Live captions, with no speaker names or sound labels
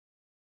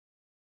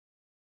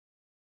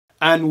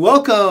And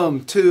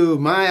welcome to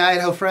my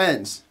Idaho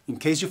friends. In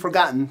case you've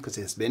forgotten, because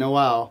it's been a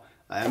while,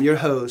 I am your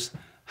host,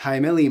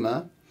 Jaime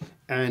Lima,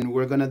 and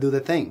we're gonna do the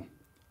thing.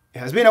 It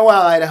has been a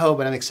while, Idaho,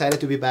 but I'm excited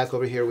to be back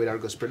over here with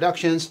Argos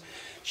Productions.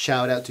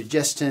 Shout out to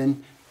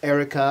Justin,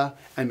 Erica,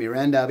 and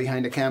Miranda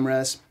behind the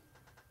cameras.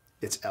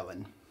 It's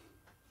Ellen.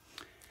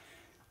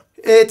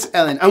 It's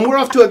Ellen, and we're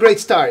off to a great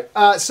start.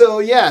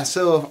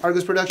 So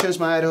Argos Productions,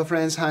 my Idaho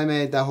friends,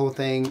 Jaime, that whole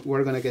thing,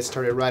 we're gonna get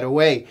started right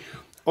away.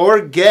 Our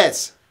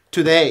guest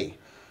today,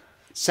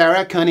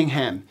 Sarah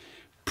Cunningham,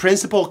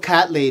 principal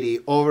cat lady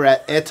over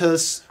at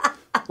Ethos.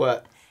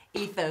 What?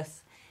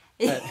 Ethos.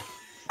 I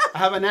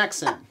have an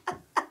accent,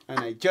 and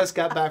I just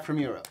got back from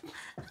Europe.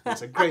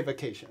 It's a great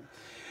vacation.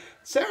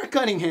 Sarah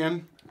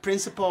Cunningham,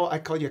 principal, I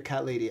call you a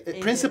cat lady,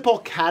 principal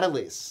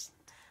catalyst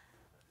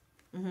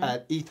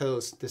at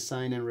Ethos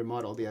Design and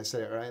Remodel. Did I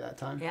say it right that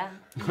time? Yeah.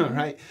 All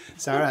right.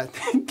 Sarah,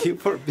 thank you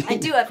for being I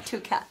do have 2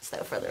 cats,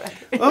 though, for the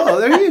record.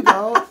 Oh, there you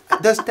go.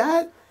 Does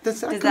that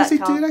constitute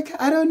count? a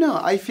cat? I don't know.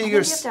 I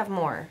figure... I think you have to have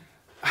more.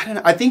 I don't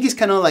know. I think it's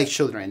kind of like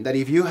children, that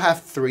if you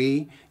have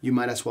 3, you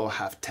might as well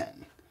have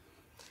 10.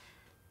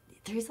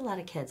 3's a lot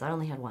of kids. I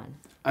only had 1.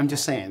 I'm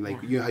just saying, like,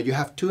 you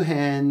have 2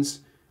 hands.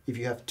 If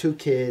you have 2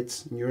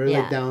 kids, and you're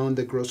like down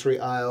the grocery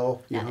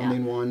aisle, you're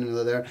holding one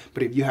another.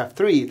 But if you have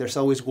 3, there's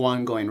always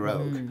one going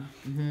rogue.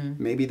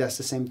 Maybe that's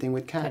the same thing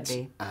with cats. Could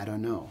be. I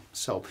don't know.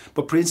 So,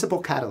 but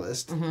principal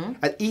catalyst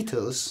at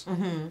Ethos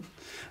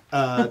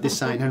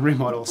Design and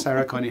Remodel,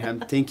 Sarah Cunningham.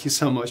 Thank you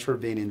so much for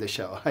being in the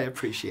show. I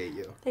appreciate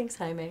you. Thanks,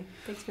 Jaime.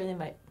 Thanks for the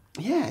invite.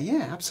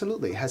 Yeah,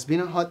 absolutely. It has been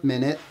a hot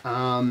minute.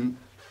 The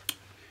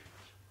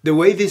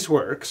way this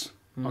works,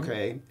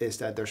 okay, is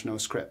that there's no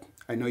script.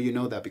 I know you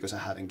know that because I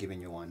haven't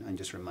given you one. I'm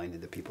just reminding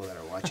the people that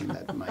are watching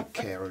that might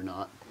care or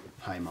not.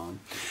 Hi, Mom.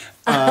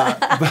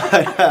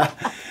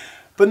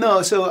 But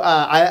no, so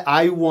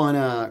I want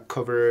to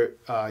cover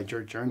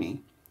your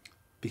journey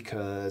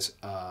because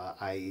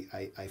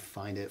I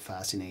find it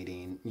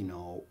fascinating, you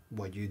know,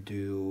 what you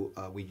do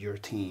with your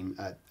team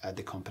at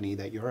the company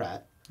that you're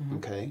at,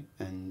 okay?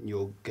 And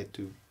you'll get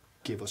to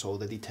give us all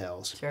the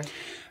details. Sure.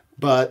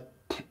 But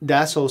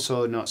that's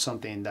also not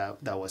something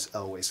that was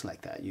always like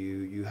that.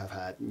 You have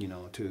had, you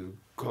know, to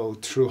go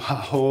through a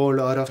whole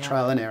lot of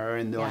trial and error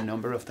and do a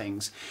number of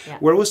things. Yeah.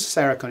 Where was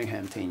Sarah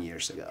Cunningham 10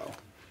 years ago?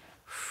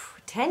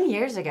 10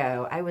 years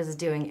ago, I was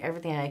doing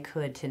everything I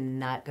could to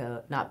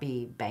not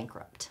be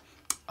bankrupt.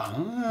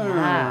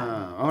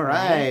 All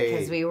right.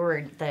 Because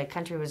the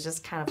country was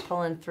just kind of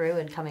pulling through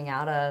and coming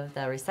out of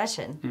the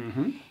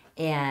recession.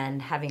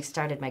 And having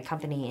started my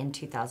company in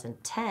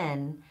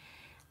 2010,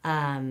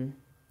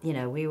 you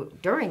know,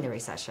 during the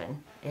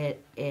recession,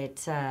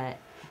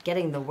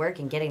 getting the work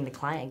and getting the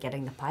client,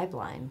 getting the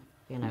pipeline,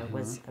 you know,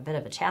 was a bit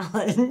of a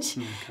challenge.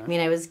 Okay. I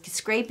mean, I was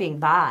scraping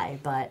by,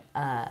 but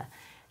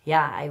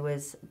I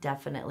was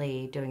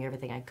definitely doing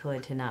everything I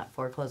could to not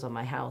foreclose on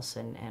my house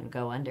and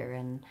go under.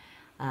 And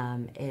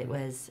it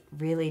was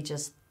really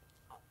just,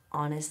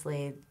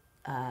 honestly,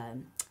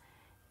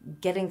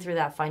 getting through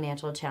that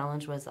financial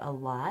challenge was a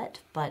lot,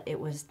 but it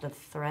was the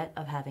threat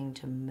of having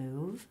to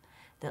move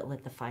that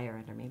lit the fire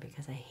under me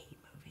because I hate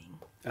moving.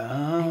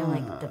 I don't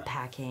like the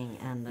packing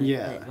and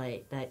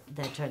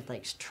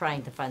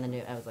trying to find the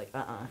new. I was like,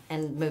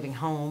 and moving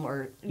home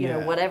or you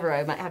know whatever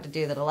I might have to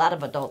do that a lot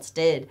of adults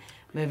did,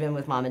 move in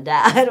with mom and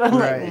dad. I'm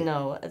like,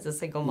 no, as a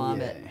single mom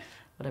at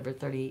whatever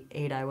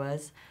 38 I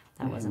was,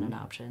 that wasn't an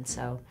option.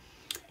 So.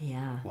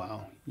 Yeah.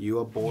 Wow. You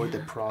abhorred the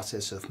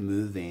process of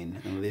moving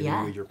and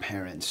living with your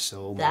parents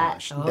so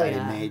much that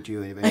it made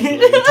you eventually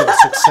into a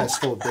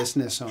successful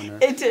business owner.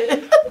 It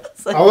did.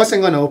 I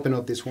wasn't going to open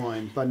up this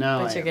wine, but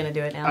now you're going to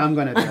do it now. I'm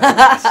going to do it.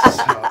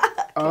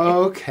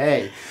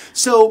 Okay.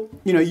 So,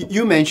 you know,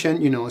 you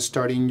mentioned, you know,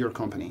 starting your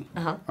company.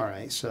 All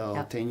right.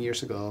 So 10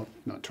 years ago,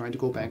 not trying to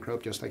go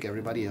bankrupt just like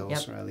everybody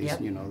else, or at least,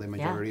 you know, the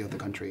majority of the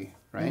country,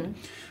 right?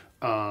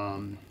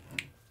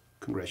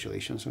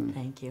 Congratulations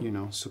on you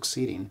know,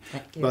 succeeding.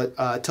 Thank you. But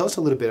tell us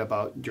a little bit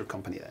about your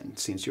company then,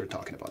 since you're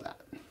talking about that.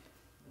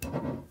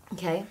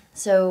 Okay,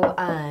 so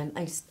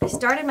I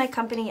started my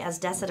company as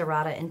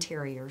Desiderata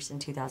Interiors in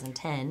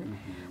 2010,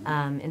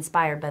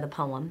 inspired by the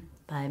poem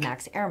by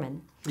Max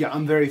Ehrmann. Yeah,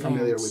 I'm very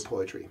familiar with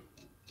poetry.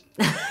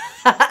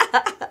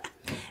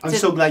 I'm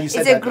so glad you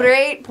said that. It's a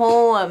great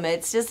poem.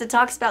 It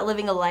talks about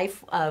living a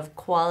life of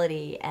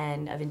quality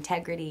and of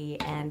integrity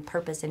and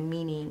purpose and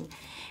meaning.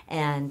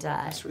 And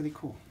that's really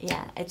cool.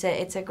 Yeah,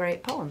 it's a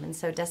great poem. And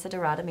so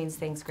desiderata means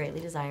things greatly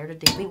desired or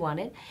deeply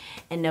wanted,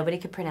 and nobody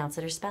could pronounce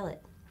it or spell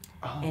it.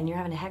 And you're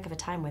having a heck of a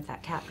time with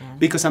that cat, man.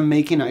 Because I'm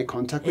making eye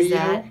contact with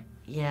you?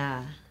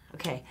 Yeah.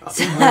 Okay.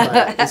 It's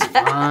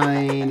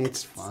fine.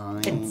 It's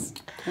fine. Can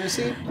you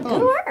see?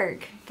 Good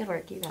work. Good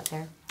work. You got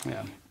there.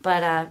 Yeah.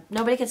 But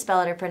nobody could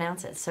spell it or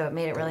pronounce it, so it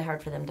made it really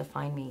hard for them to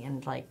find me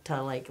and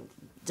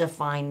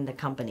define the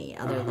company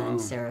other than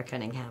Sarah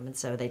Cunningham, and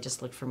so they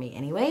just looked for me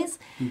anyways.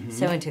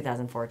 So in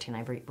 2014,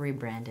 I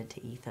rebranded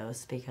to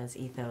Ethos because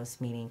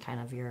ethos meaning kind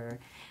of your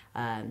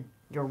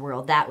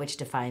world, that which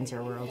defines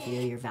your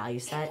worldview, your value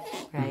set,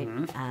 right?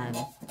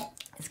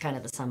 It's kind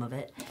of the sum of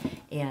it.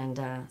 And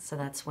so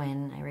that's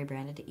when I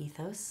rebranded to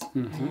Ethos.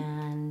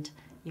 And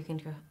you can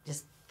go,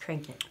 just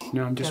crank it.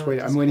 No, I'm just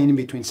waiting. I'm waiting in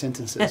between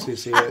sentences. You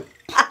see it?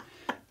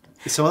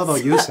 It's all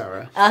about you,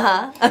 Sarah.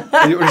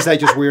 Or is that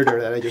just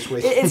weirder that I just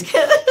wait? It's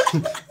good.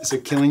 Is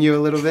it killing you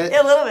a little bit?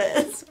 A little bit.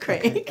 It's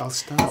great. Okay, I'll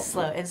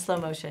stop. In slow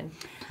motion.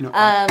 You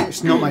know,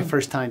 it's not my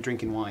first time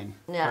drinking wine.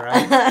 Yeah. All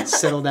right?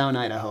 Settle down,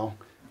 Idaho.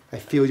 I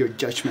feel your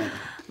judgment.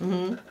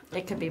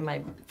 It could be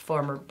my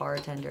former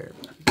bartender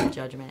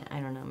judgment. I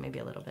don't know, maybe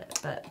a little bit,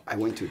 but I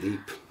went too deep.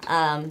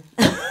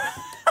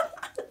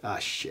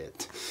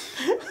 Shit.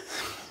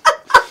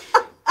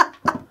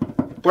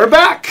 We're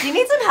back. Do you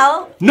need some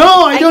help?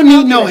 No, I don't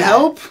need no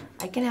help.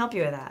 I can help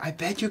you with that. I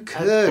bet you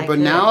could, but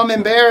now I'm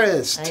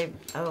embarrassed.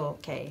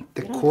 Okay.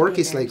 The cork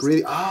is like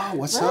really. Oh,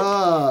 what's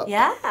up?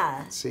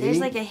 Yeah. See? There's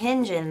like a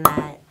hinge in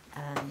that.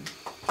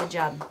 Good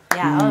job.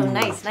 Yeah. Oh,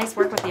 nice. Nice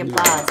work with the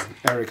applause.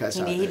 Erica's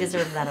He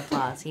deserved that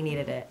applause. He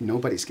needed it.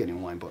 Nobody's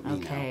getting wine but me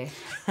now. Okay.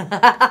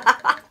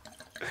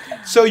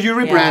 So you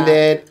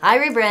rebranded. Yeah. I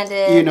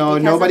rebranded. You know,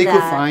 nobody could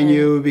find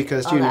you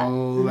because, you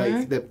know, like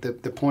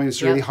Mm-hmm. the point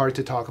is really hard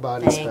to talk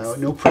about and stuff.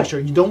 No pressure.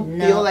 You don't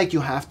feel like you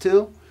have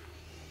to.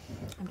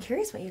 I'm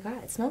curious what you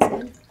got. It smells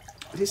good.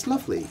 It is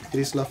lovely. It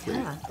is lovely.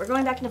 Yeah. We're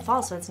going back into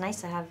fall, so it's nice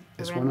to have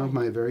It's one of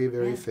my very,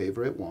 very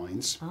favorite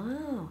wines.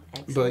 Oh,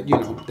 excellent. But, you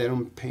know, they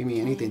don't pay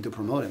me anything to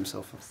promote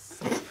themselves.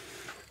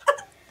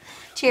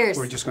 Cheers.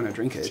 We're just going to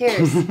drink it.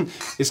 Cheers.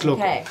 It's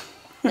local. Okay.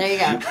 There you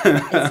go.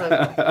 It's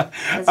local.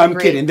 I'm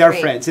kidding. They're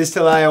friends. It's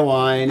Talaya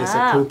wine. It's a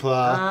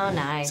Kupla. Oh,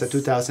 nice. It's a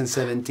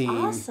 2017.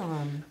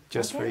 Awesome.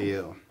 Just for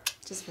you.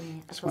 Just for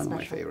me. It's one of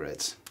my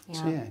favorites. Yeah.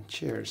 So yeah,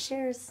 cheers.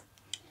 Cheers.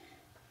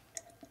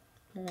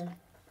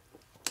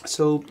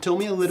 So tell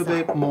me a little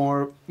bit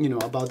more, you know,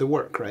 about the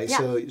work, right? Yeah.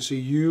 So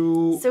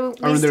you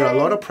are under a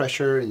lot of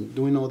pressure and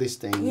doing all these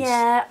things.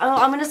 Yeah. Oh,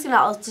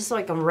 I'll just so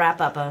I can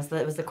wrap up.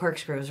 It was the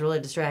corkscrew. It was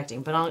really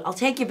distracting, but I'll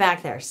take you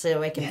back there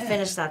so I can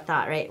finish that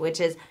thought, right? Which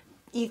is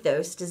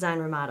Ethos, design,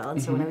 remodel. And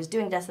so when I was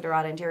doing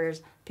Desiderata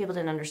interiors, people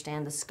didn't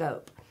understand the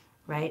scope,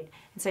 right?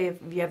 And so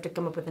you have to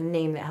come up with a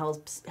name that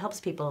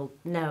helps people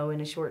know in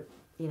a short,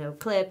 you know,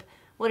 clip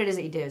what it is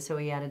that you do. So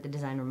we added the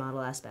design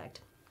remodel aspect.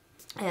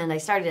 And I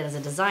started as a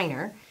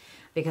designer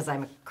because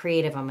I'm a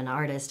creative, I'm an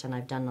artist, and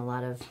I've done a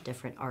lot of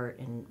different art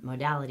and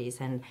modalities.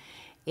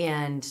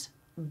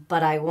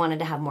 But I wanted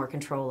to have more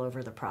control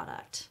over the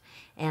product.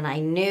 And I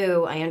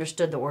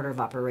understood the order of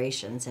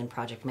operations in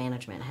project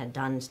management, had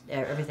done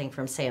everything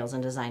from sales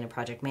and design and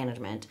project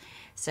management.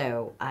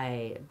 So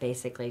I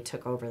basically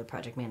took over the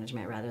project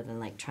management rather than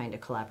like trying to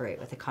collaborate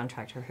with a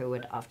contractor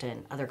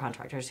other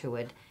contractors who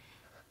would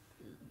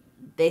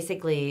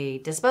basically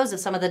dispose of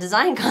some of the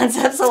design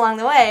concepts along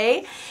the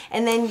way,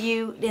 and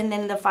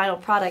then the final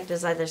product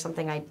is either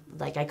something I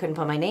couldn't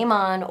put my name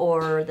on,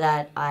 or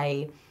that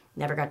I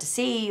never got to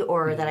see,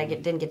 or that I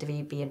didn't get to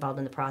be involved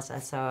in the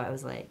process. So I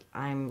was like,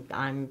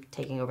 I'm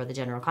taking over the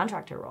general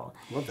contractor role.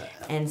 Love that.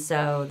 And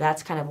so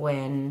that's kind of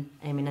when,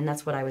 and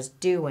that's what I was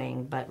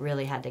doing, but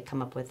really had to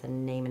come up with a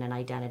name and an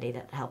identity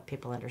that helped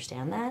people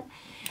understand that.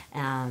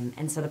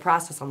 And so the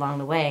process along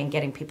the way and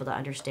getting people to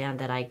understand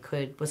that I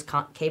was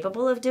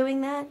capable of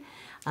doing that,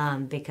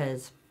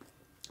 because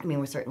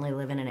we certainly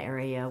live in an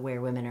area where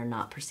women are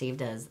not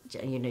perceived as,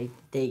 you know,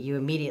 you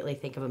immediately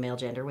think of a male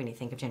gender when you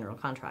think of general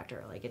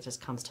contractor. Like, it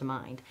just comes to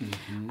mind.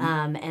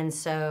 And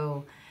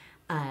so,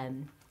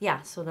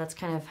 so that's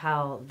kind of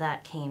how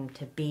that came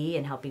to be,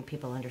 and helping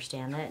people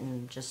understand that.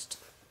 And just,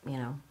 you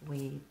know,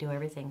 we do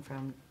everything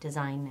from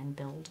design and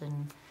build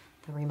and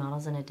the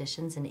remodels and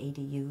additions and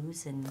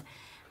ADUs and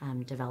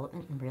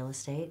development and real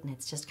estate, and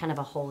it's just kind of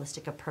a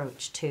holistic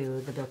approach to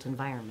the built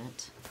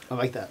environment. I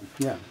like that.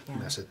 Yeah.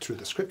 That's a true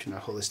description, a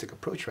holistic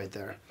approach right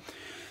there.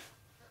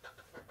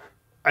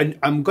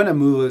 I'm going to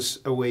move us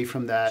away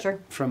from that,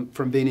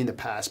 from being in the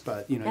past,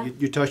 but, you know,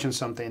 you touched on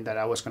something that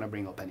I was going to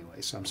bring up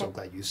anyway, so I'm so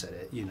glad you said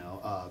it. You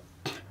know,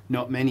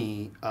 not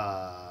many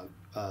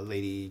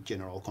lady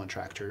general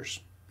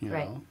contractors, you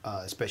know,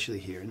 especially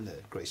here in the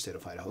great state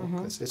of Idaho,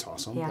 because it's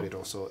awesome, but it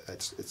also,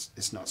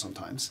 it's not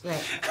sometimes.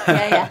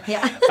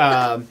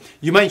 Yeah.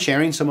 You mind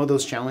sharing some of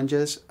those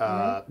challenges?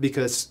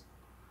 Because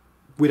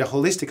with a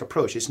holistic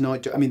approach, it's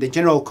not, the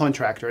general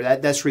contractor,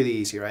 that's really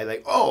easy, right?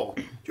 Like, oh,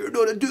 you're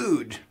not a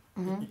dude.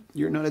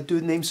 You're not a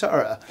dude named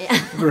Sarah.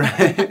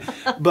 Right?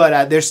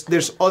 But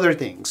there's other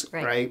things,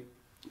 right?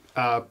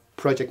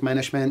 Project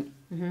management,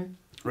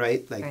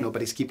 right? Like,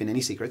 nobody's keeping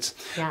any secrets.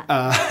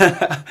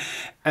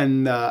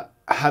 And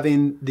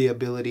having the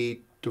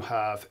ability to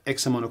have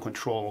X amount of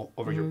control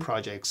over your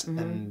projects,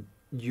 and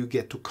you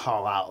get to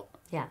call out.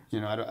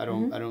 You know, I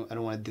don't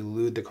want to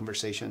dilute the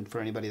conversation for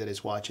anybody that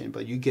is watching,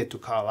 but you get to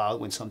call out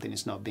when something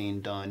is not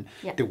being done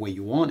the way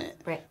you want it,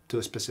 to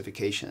a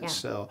specification.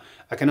 So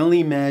I can only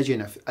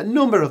imagine a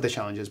number of the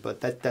challenges,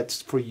 but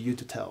that's for you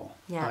to tell.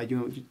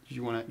 You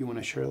want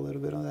to share a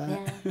little bit on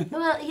that?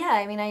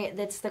 Well,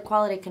 that's the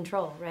quality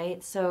control,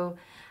 right? So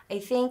I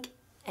think,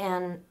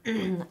 and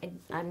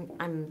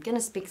I'm going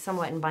to speak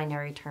somewhat in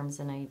binary terms,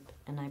 and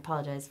I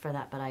apologize for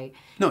that, but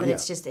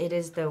it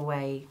is the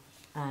way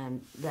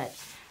that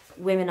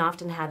women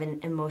often have an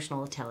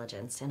emotional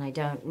intelligence, and I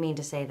don't mean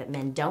to say that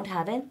men don't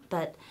have it,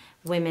 but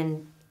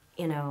women,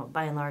 you know,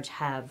 by and large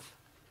have,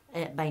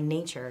 by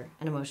nature,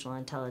 an emotional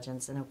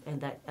intelligence, and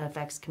that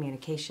affects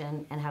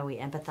communication and how we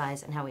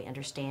empathize and how we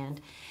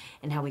understand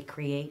and how we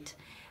create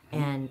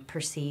and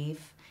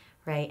perceive,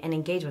 right, and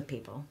engage with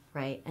people,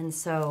 right? And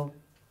so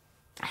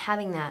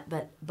having that,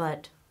 but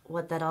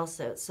what that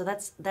also, so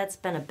that's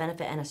been a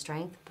benefit and a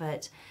strength,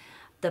 but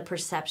the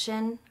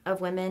perception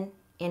of women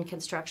in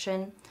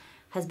construction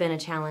has been a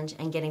challenge,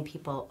 and getting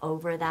people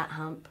over that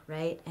hump,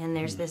 right? And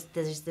there's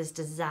this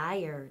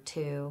desire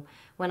to,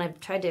 when I've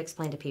tried to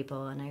explain to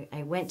people, and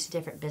I went to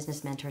different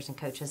business mentors and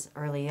coaches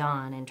early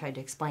on and tried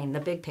to explain the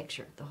big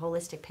picture, the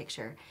holistic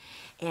picture,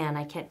 and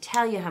I can't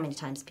tell you how many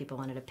times people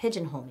wanted to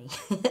pigeonhole me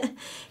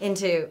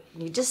into,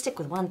 you just stick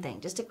with one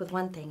thing,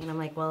 and I'm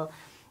like, well,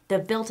 the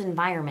built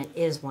environment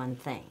is one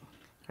thing,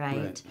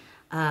 right?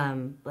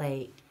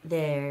 Like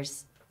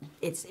there's,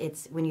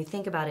 it's when you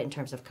think about it in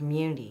terms of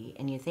community,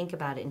 and you think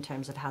about it in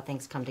terms of how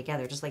things come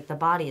together, just like the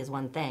body is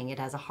one thing. It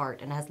has a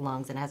heart, and it has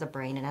lungs, and it has a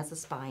brain, and it has a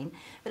spine,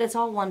 but it's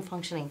all one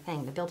functioning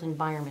thing. The built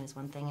environment is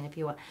one thing, and if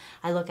you,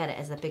 I look at it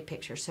as the big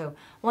picture. So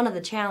one of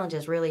the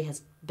challenges really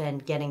has been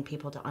getting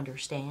people to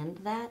understand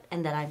that,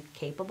 and that I'm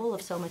capable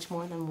of so much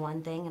more than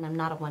one thing, and I'm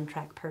not a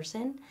one-track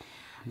person.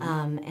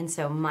 And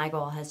so my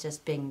goal has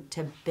just been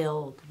to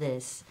build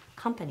this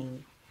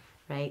company,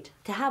 right,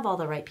 to have all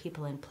the right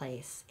people in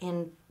place.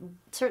 And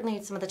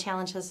certainly some of the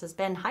challenges has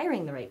been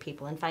hiring the right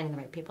people and finding the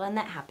right people, and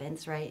that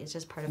happens, right? It's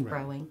just part of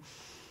growing.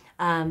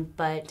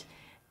 But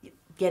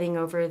getting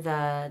over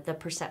the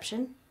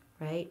perception,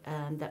 right,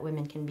 that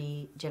women can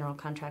be general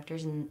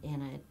contractors, and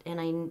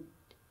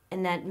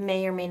that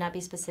may or may not be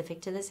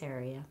specific to this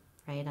area,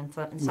 right?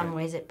 In some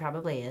ways it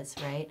probably is,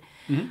 right?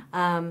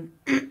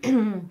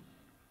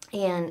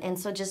 And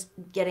so just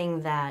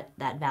getting that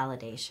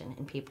validation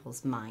in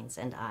people's minds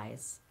and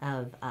eyes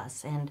of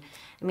us. And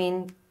I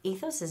mean,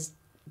 Ethos is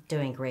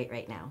doing great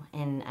right now.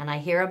 And I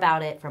hear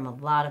about it from a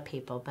lot of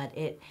people, but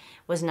it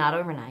was not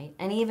overnight.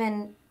 And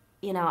even,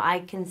 you know,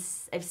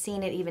 I've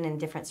seen it even in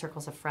different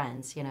circles of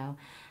friends, you know.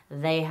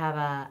 They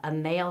have a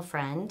male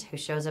friend who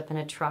shows up in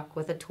a truck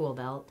with a tool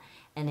belt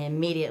and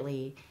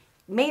immediately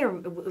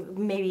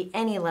maybe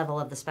any level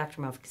of the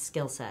spectrum of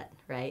skill set,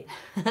 right?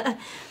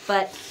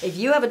 But if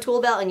you have a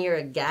tool belt and you're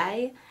a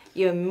guy,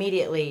 you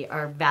immediately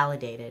are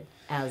validated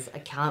as a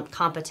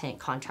competent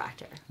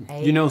contractor,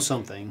 right? You know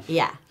something.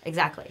 Yeah,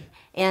 exactly.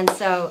 And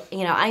so,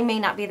 you know, I may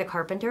not be the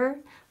carpenter,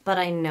 but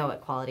I know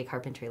what quality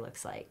carpentry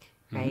looks like,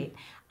 right?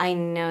 I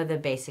know the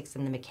basics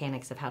and the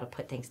mechanics of how to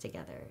put things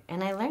together.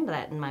 And I learned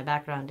that in my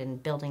background in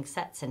building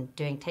sets and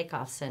doing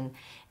takeoffs, and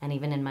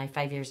even in my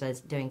 5 years as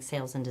doing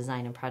sales and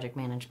design and project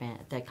management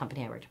at the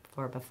company I worked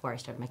for before I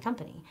started my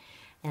company.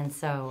 And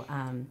so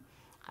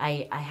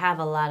I have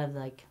a lot of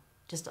like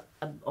just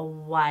a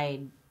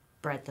wide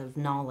breadth of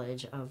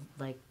knowledge of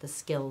like the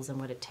skills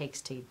and what it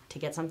takes to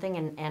get something.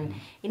 And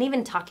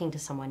even talking to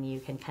someone, you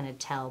can kind of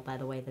tell by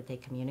the way that they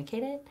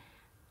communicate it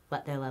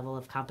what their level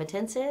of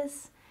competence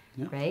is,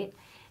 right?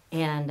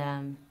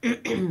 And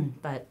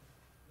but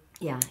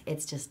yeah,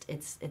 it's just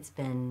it's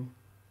been,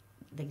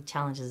 the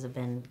challenges have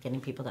been getting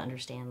people to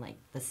understand like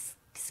the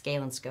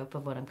scale and scope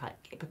of what I'm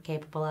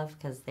capable of,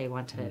 because they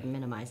want to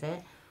minimize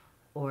it,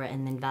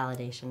 and then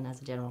validation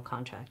as a general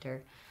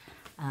contractor.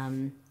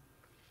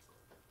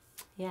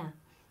 Yeah,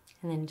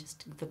 and then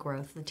just the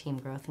growth, the team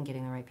growth, and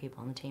getting the right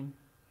people on the team.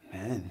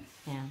 Man.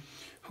 Yeah.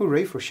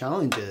 Hooray for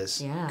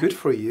challenges. Yeah. Good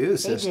for you,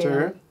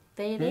 sister.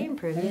 They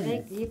improve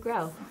you. You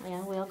grow.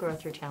 Yeah, we all grow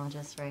through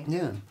challenges, right?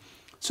 Yeah.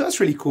 So that's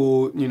really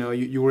cool. You know,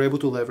 you were able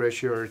to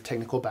leverage your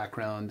technical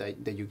background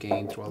that you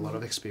gained through a lot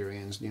of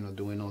experience, you know,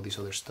 doing all this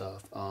other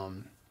stuff.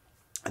 And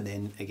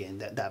then, again,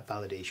 that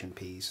validation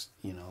piece,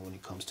 you know, when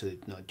it comes to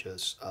not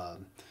just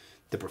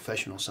the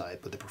professional side,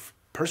 but the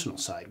personal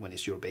side, when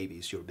it's your baby,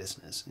 it's your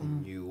business,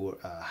 and you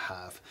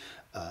have,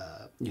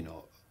 you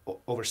know,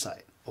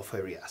 oversight of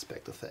every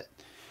aspect of it.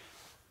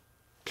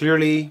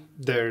 Clearly,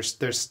 there's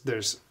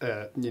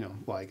you know,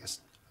 well, I guess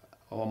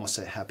I'll almost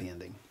say happy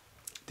ending.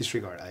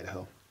 Disregard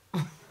Idaho.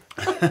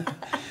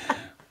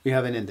 We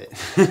haven't ended.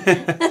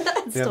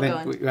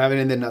 We haven't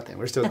ended nothing.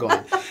 We're still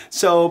going.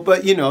 So,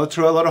 but you know,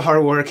 through a lot of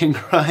hard work and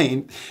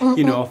grind,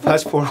 you know,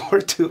 fast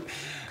forward to,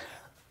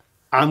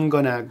 I'm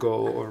gonna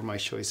go over my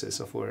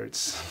choices of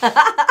words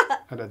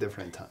at a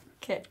different time.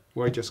 Okay.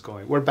 We're just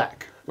going. We're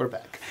back.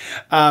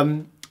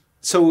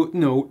 So, you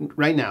know,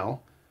 right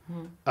now,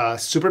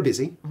 super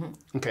busy.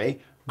 Okay.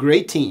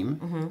 Great team.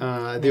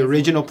 The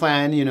original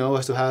plan, you know,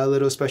 was to have a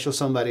little special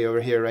somebody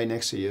over here right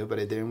next to you, but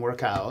it didn't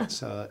work out.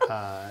 So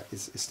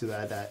it's too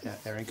bad that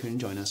Aaron couldn't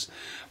join us.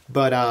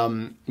 But,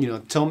 you know,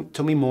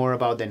 tell me more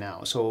about the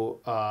now. So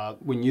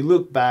when you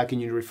look back and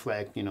you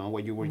reflect, you know,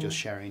 what you were just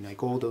sharing,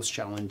 like all those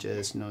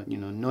challenges,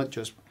 not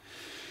just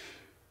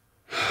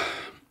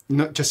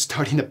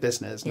starting a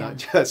business, not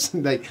just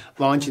like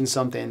launching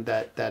something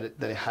that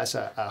it has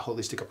a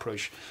holistic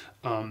approach,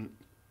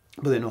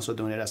 but then also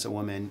doing it as a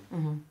woman.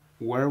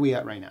 Where are we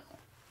at right now?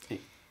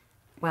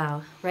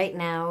 Wow. Right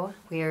now,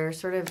 we are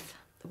sort of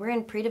we're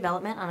in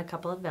pre-development on a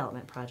couple of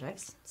development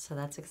projects, so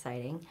that's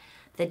exciting.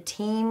 The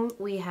team,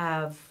 we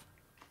have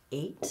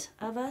 8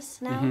 of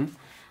us now.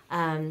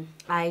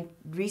 I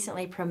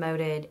recently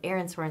promoted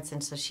Erin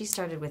Sorensen, so she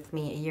started with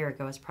me a year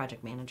ago as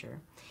project manager.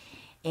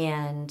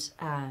 And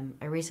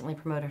I recently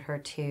promoted her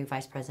to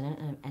vice president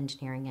of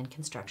engineering and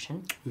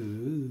construction.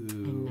 Ooh. I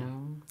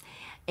know.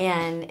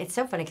 And it's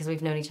so funny because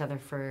we've known each other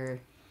for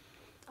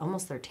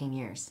almost 13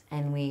 years.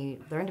 And we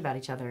learned about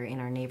each other in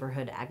our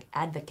neighborhood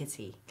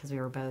advocacy because we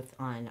were both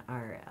on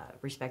our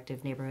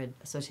respective neighborhood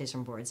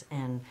association boards.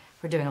 And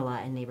we're doing a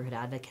lot in neighborhood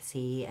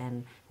advocacy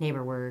and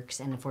neighbor works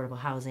and affordable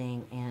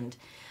housing and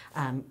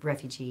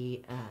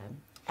refugee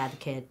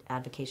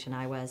advocation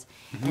I was.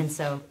 And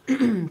so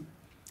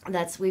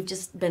we've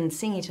just been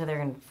seeing each other,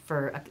 and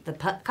for the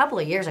couple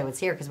of years I would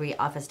see her because we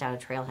officed out a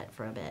Trailhead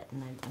for a bit,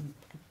 and I'd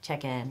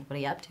check in. What are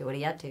you up to? What are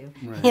you up to?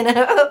 Right. You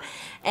know,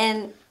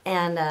 and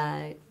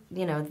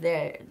you know,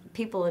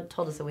 people had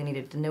told us that we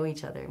needed to know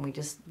each other, and we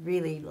just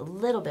really a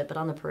little bit, but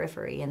on the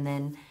periphery. And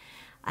then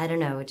I don't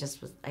know, it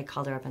just was. I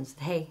called her up and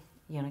said, "Hey,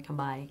 you want to come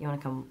by? You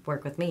want to come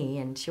work with me?"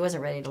 And she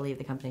wasn't ready to leave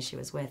the company she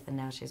was with, and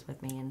now she's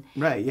with me. And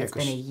right, yeah, it's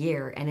been a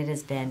year, and it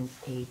has been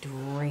a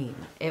dream.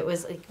 It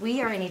was like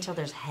we are in each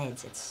other's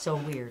heads. It's so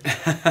weird.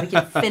 We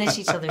can finish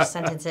each other's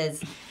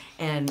sentences,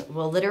 and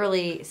we'll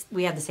literally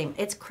we have the same.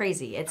 It's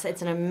crazy. It's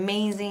an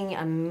amazing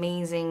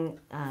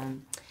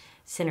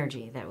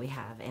synergy that we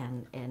have,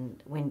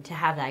 and when to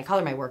have that, I call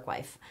her my work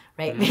wife,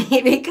 right?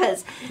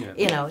 Because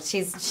you know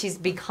she's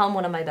become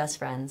one of my best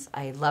friends.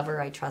 I love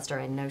her, I trust her,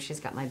 I know she's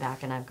got my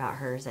back, and I've got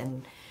hers,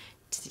 and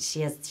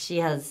we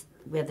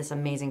have this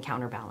amazing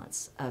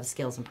counterbalance of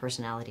skills and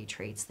personality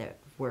traits that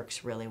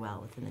works really well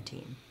within the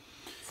team.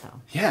 So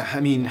yeah, I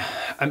mean,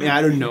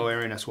 I don't know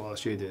Erin as well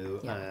as you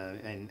do, Yeah.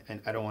 And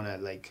I don't want to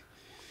like.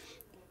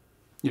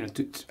 You know,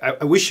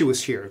 I wish she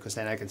was here because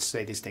then I could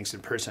say these things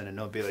in person and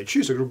not be like,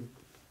 she's a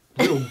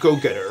little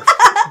go-getter.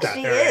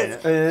 She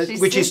is. She's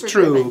which is super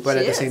true, driven. but She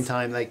at the is. same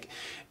time, like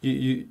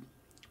you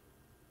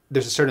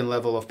there's a certain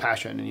level of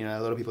passion, and you know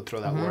a lot of people throw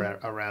that word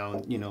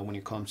around. You know, when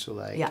it comes to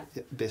like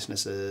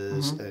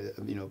businesses,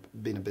 you know,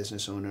 being a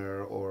business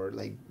owner or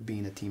like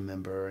being a team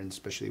member, and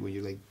especially when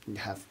you like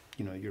have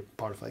you're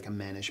part of like a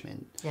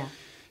management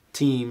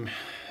team,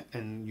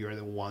 and you're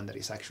the one that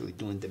is actually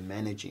doing the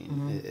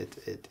managing.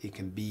 It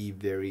can be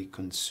very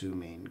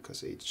consuming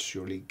because it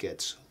surely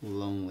gets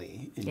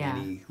lonely in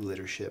any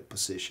leadership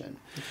position.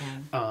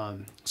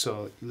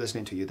 So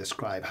listening to you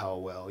describe how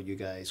well you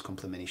guys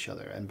complement each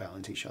other and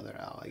balance each other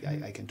out,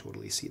 I can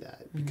totally see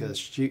that because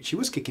she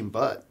was kicking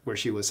butt where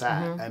she was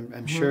at.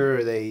 I'm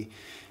sure they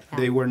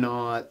were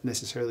not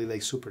necessarily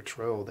like super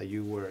thrilled that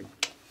you were.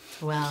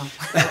 Well,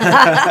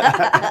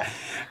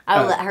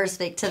 I'll let her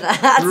speak to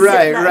that.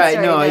 Right.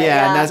 Story, No, but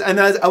yeah. And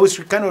I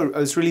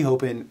was really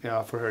hoping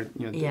for her,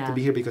 to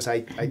be here because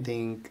I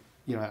think,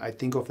 I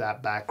think of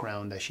that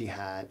background that she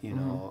had,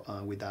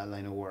 with that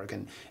line of work,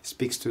 and it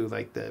speaks to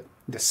like the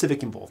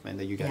civic involvement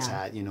that you guys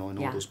had, in all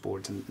those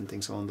boards and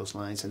things along those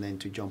lines, and then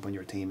to jump on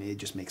your team, it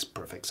just makes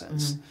perfect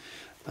sense.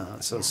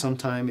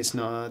 Sometimes it's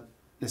not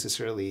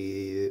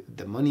necessarily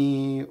the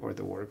money or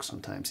the work,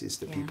 sometimes it's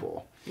the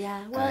people.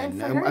 Yeah, well,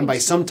 and by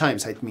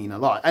sometimes I mean a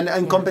lot.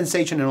 And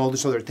compensation and all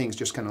those other things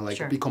just kind of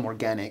like become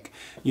organic,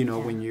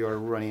 when you're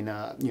running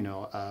a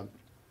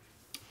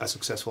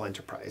successful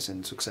enterprise,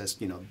 and success,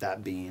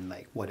 that being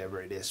like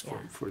whatever it is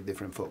for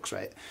different folks,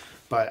 right?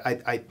 But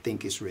I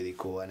think it's really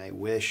cool, and I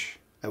wish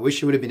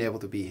you would have been able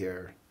to be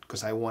here,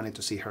 because I wanted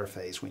to see her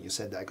face when you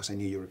said that, because I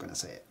knew you were going to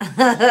say it.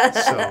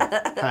 So,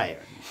 hi,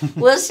 Erin.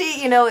 Well,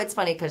 it's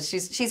funny because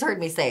she's heard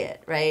me say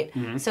it, right?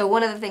 So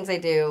one of the things I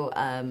do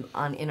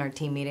in our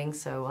team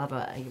meetings, so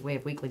we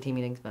have weekly team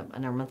meetings, but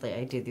in our monthly,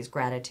 I do these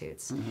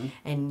gratitudes.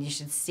 And you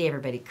should see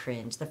everybody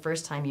cringe. The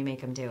first time you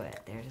make them do it,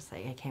 they're just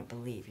like, I can't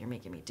believe you're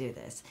making me do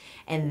this.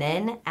 And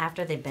then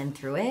after they've been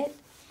through it,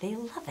 they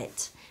love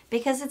it.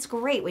 Because it's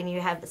great when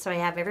you have, so I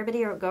have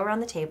everybody go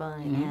around the table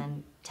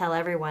and tell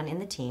everyone in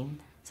the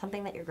team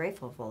something that you're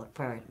grateful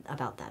for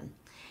about them.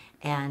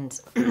 And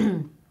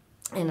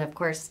and of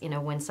course,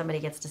 when somebody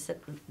gets to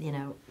sit,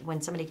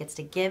 when somebody gets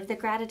to give the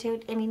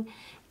gratitude, I mean,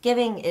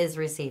 giving is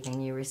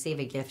receiving. You receive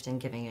a gift and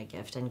giving a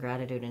gift, and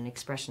gratitude, an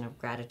expression of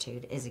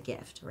gratitude, is a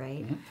gift,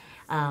 right?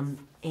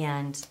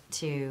 And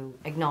to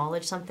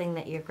acknowledge something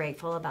that you're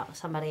grateful about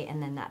somebody,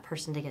 and then that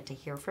person to get to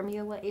hear from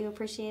you what you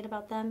appreciate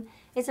about them,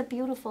 is a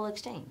beautiful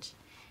exchange,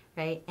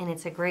 right? And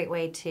it's a great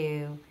way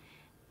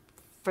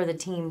for the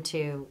team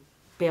to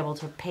be able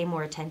to pay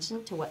more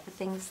attention to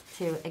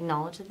to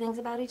acknowledge the things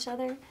about each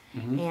other,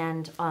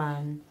 and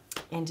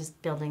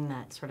just building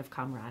that sort of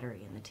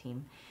camaraderie in the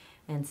team.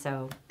 And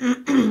so,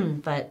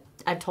 but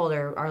I told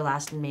her our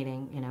last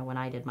meeting, when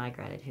I did my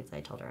gratitudes,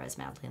 I told her I was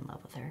madly in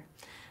love with her.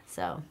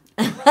 So,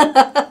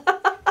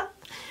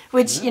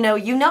 which, you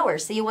know her,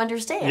 so you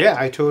understand. Yeah,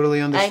 I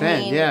totally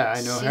understand. mean, yeah,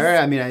 I know her.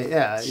 I mean,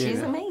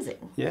 she's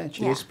amazing. Yeah,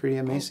 she is pretty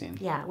amazing.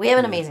 Yeah, we have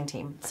an amazing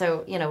team.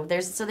 So,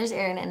 there's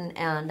Aaron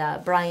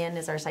and Brian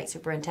is our site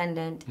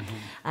superintendent.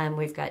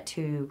 We've got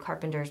 2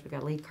 carpenters. We've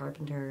got a lead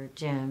carpenter,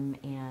 Jim,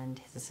 and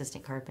his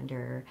assistant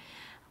carpenter,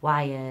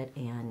 Wyatt,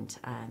 and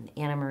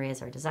Anna Maria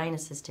is our design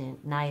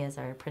assistant. Naya is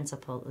our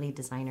principal lead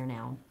designer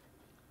now.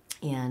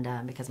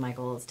 And because my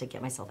goal is to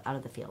get myself out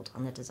of the field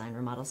on the design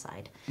remodel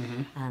side,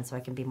 so I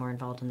can be more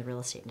involved in the real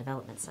estate and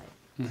development side.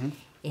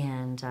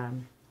 And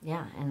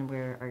and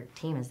our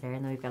team is there,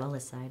 and then we've got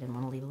Alyssa. I didn't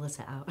want to leave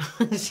Alyssa out.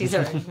 She's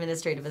our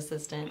administrative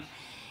assistant.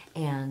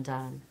 And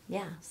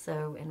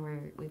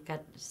we've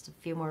got just a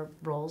few more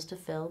roles to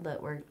fill,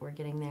 but we're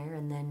getting there,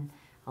 and then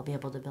I'll be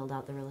able to build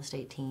out the real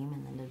estate team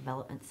and then the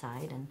development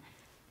side, and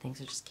things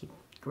will just keep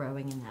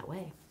growing in that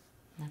way.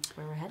 That's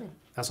where we're headed.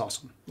 That's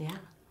awesome. Yeah.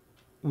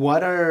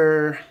 What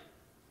are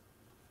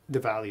the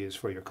values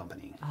for your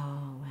company?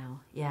 Oh,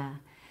 wow. Yeah.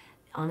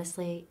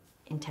 Honestly,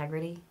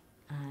 integrity,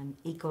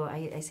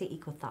 I say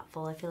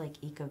eco-thoughtful. I feel like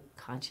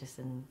eco-conscious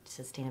and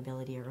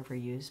sustainability are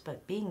overused,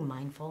 but being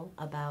mindful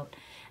about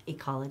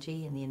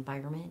ecology and the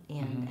environment,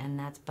 and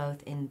that's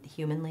both in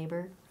human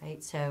labor,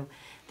 right? So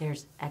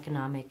there's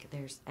economics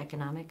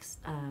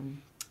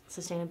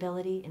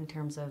sustainability in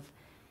terms of,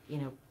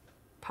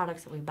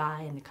 products that we buy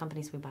and the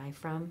companies we buy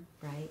from,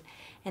 right?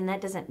 And that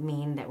doesn't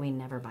mean that we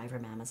never buy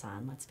from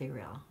Amazon, let's be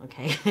real,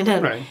 okay?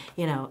 Right.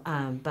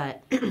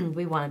 But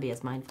we want to be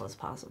as mindful as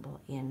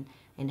possible in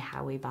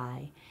how we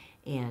buy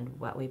and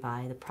what we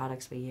buy, the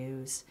products we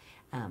use,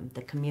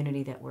 the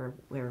community that we're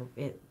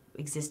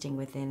existing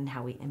within,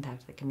 how we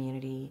impact the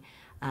community.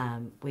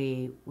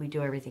 We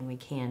do everything we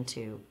can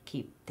to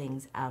keep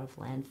things out of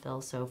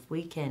landfill. So if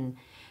we can,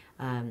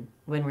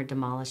 when we're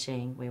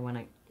demolishing, we want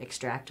to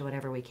extract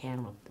whatever we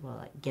can.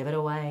 We'll give it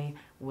away.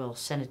 We'll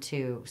send it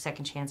to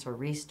Second Chance or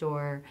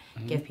Restore.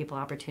 Give people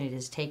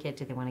opportunities to take it.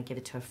 Do they want to give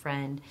it to a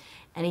friend?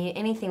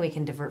 Anything we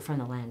can divert from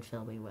the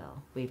landfill, we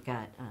will. We've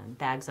got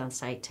bags on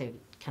site to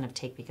kind of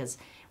take, because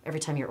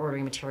every time you're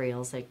ordering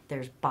materials, like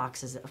there's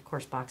boxes, of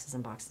course, boxes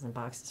and boxes and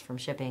boxes from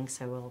shipping.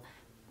 So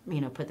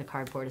we'll, put the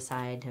cardboard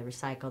aside to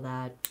recycle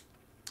that.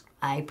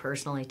 I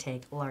personally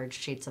take large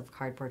sheets of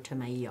cardboard to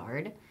my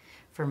yard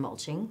for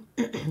mulching,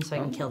 so I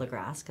can kill the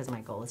grass, because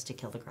my goal is to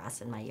kill the grass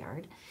in my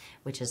yard,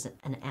 which is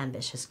an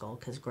ambitious goal,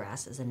 because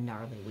grass is a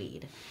gnarly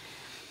weed,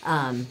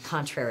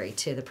 contrary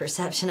to the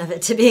perception of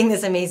it to being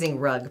this amazing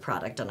rug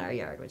product on our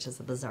yard, which is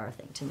a bizarre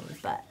thing to me,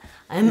 but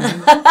I'm...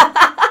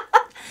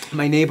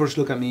 My neighbors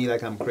look at me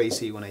like I'm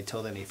crazy when I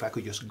tell them if I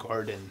could just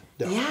garden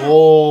the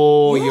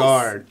whole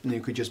yard, and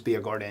it could just be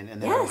a garden,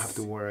 and then I don't have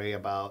to worry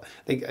about...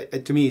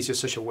 to me, it's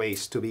just such a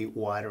waste to be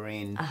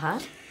watering...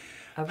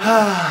 it's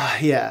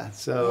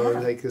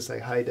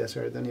like high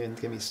desert. Don't even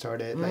get me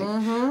started. Like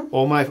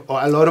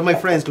a lot of my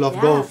friends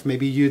love golf.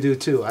 Maybe you do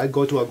too. I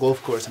go to a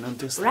golf course and I'm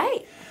just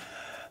like,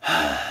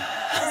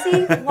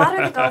 See,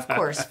 water the golf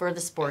course for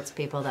the sports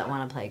people that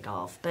want to play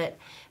golf. But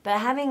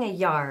having a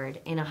yard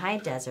in a high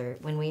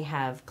desert, when we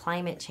have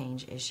climate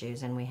change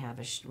issues and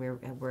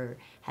we're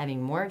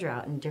having more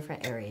drought in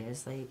different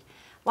areas, like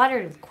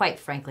water, quite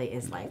frankly,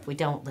 is life. We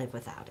don't live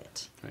without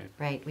it,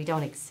 right? We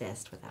don't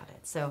exist without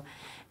it. So,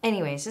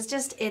 anyways,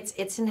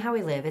 it's in how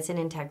we live. It's an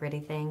integrity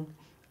thing,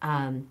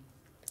 in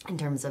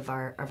terms of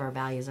our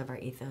values, of our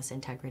ethos,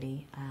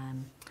 integrity.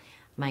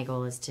 My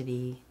goal is to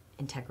be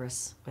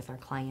integrous with our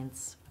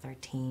clients, with our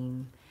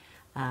team,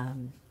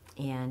 and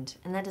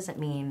that doesn't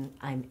mean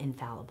I'm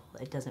infallible.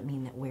 It doesn't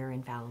mean that we're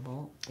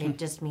infallible. It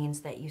just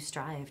means that you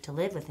strive to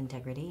live with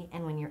integrity,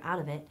 and when you're out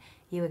of it,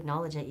 you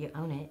acknowledge it, you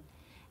own it.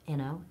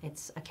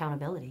 It's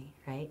accountability,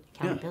 right?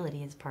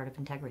 Accountability is part of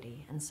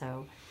integrity. And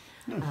so,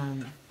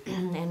 own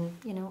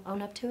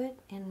up to it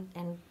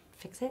and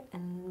fix it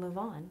and move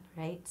on,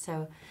 right?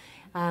 So,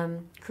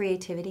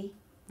 creativity,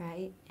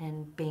 right?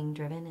 And being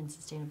driven and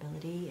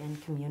sustainability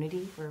and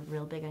community. We're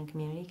real big on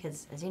community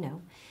because, as you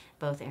know,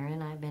 both Aaron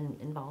and I have been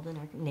involved in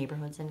our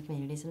neighborhoods and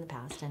communities in the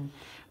past. And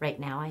right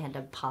now I had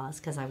to pause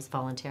because I was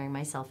volunteering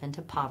myself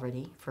into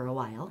poverty for a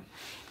while.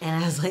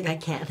 And I was like, I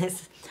can't.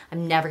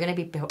 I'm never going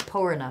to be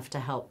poor enough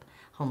to help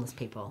homeless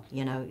people.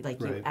 You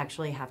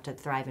actually have to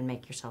thrive and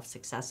make yourself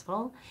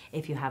successful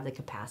if you have the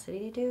capacity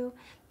to do,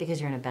 because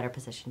you're in a better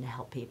position to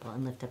help people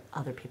and lift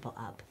other people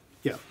up.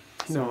 Yeah.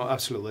 No,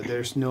 absolutely.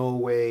 There's no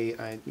way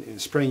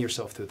spreading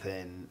yourself too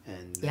thin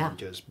and then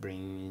just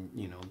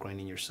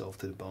grinding yourself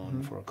to the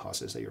bone for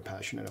causes that you're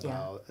passionate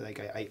about. Like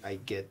I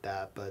get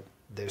that, but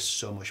there's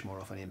so much more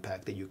of an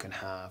impact that you can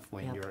have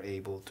when you're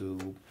able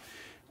to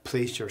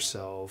place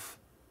yourself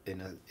in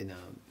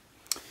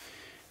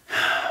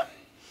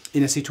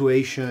a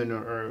situation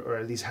or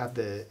at least have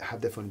the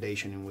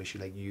foundation in which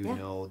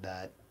know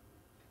that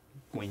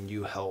when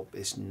you help,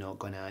 it's not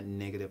gonna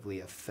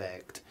negatively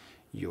affect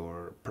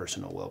your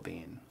personal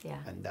well-being,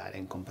 and that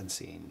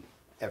encompassing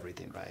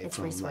everything, right? It's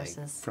from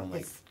resources.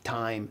 It's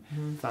time,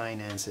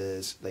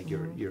 finances,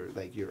 your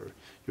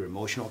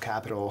emotional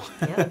capital,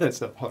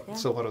 so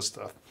a lot of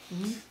stuff.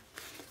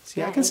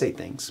 See, I can say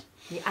things.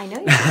 Yeah, I know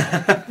you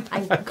can.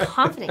 I'm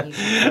confident you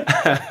can.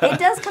 It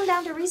does come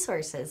down to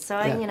resources. So,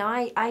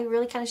 I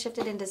really kind of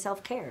shifted into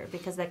self-care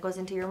because that goes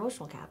into your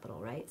emotional capital,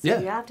 right? So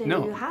you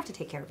have to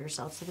take care of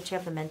yourself so that you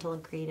have the mental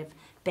and creative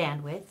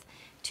bandwidth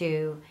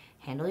to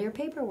handle your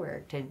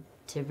paperwork,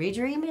 to read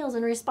your emails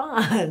and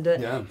respond.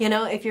 Yeah.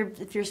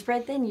 If you're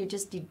spread thin, you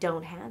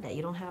don't have that.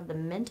 You don't have the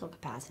mental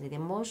capacity, the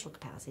emotional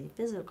capacity,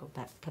 physical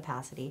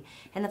capacity,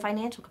 and the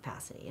financial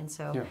capacity. And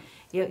so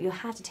you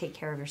have to take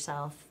care of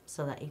yourself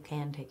so that you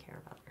can take care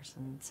of others.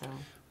 And so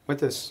What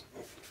does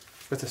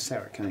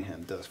Sarah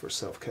Cunningham does for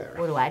self-care?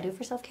 what do I do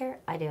for self-care?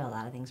 I do a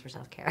lot of things for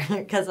self-care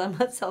because I'm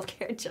a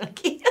self-care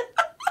junkie.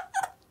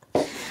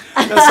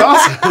 That's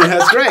awesome.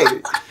 That's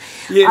great.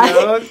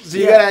 So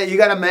you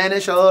gotta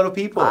manage a lot of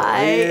people,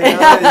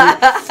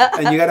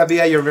 and you gotta be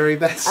at your very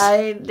best.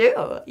 I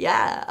do,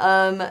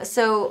 yeah.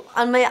 So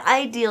on my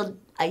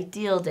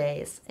ideal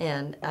days,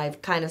 and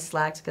I've kind of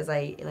slacked because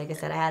like I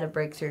said, I had a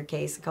breakthrough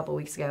case a couple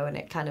weeks ago, and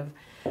it kind of,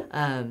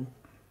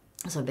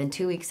 so I've been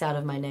 2 weeks out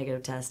of my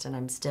negative test, and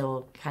I'm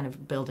still kind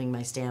of building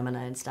my stamina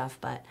and stuff.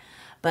 But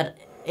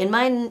in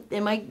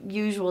my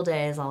usual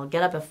days, I'll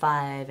get up at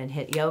 5 and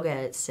hit yoga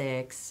at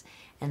 6.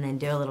 And then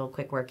do a little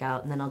quick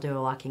workout, and then I'll do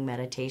a walking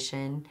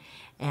meditation.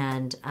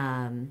 And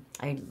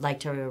I like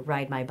to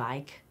ride my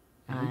bike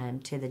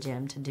to the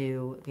gym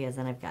because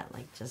then I've got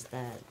like just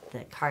the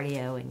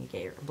cardio, and you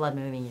get your blood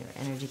moving, your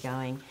energy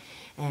going.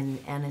 And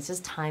it's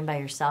just time by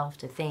yourself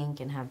to think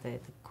and have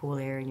the cool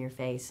air in your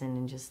face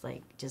and just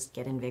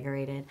get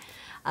invigorated.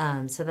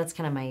 So that's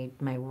kind of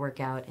my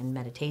workout and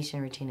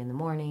meditation routine in the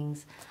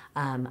mornings.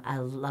 I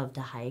love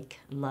to hike,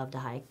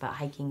 but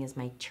hiking is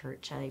my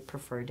church. I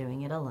prefer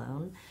doing it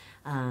alone.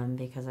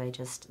 Because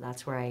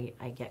that's where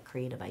I get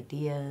creative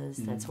ideas.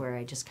 That's where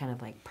I just kind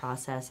of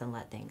process and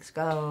let things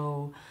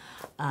go.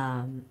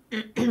 I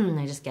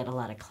just get a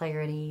lot of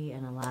clarity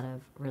and a lot of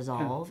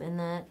resolve in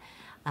that.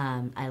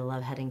 I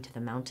love heading to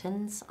the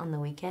mountains on the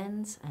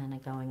weekends and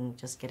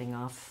getting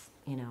off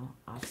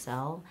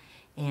cell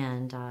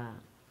and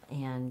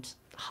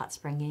hot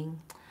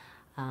springing.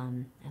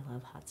 I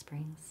love hot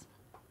springs.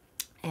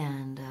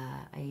 And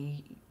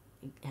I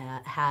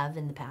have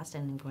in the past,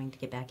 and I'm going to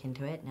get back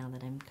into it now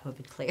that I'm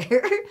COVID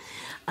clear.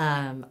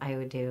 I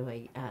would do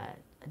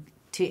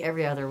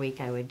every other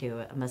week I would do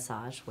a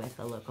massage with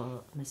a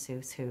local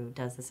masseuse who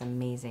does this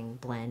amazing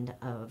blend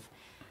of,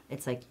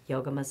 it's like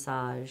yoga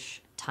massage,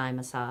 Thai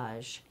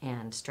massage,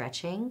 and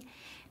stretching,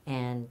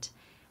 and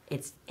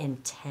it's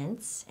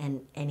intense,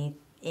 and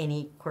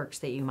any quirks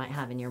that you might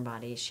have in your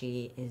body,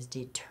 she is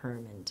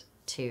determined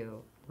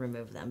to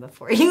remove them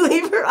before you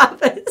leave her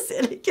office,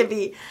 and it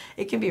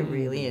can be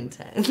really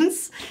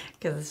intense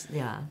because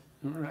all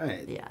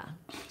right,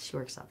 she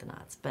works out the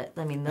knots. But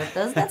I mean,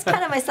 that's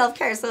kind of my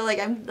self-care. So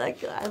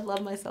I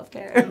love my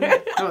self-care.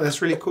 No,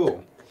 that's really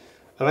cool.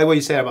 I like what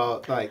you said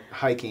about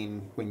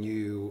hiking when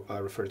you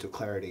refer to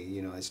clarity.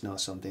 It's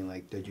not something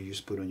that you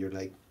just put on your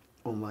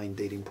online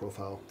dating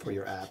profile for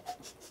your app.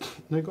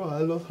 Oh,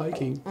 I love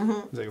hiking.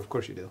 It's of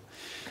course you do.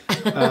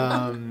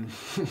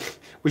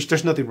 Which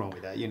there's nothing wrong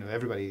with that.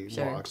 Everybody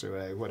walks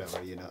or whatever.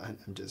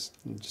 I'm just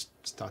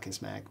talking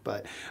smack.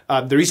 But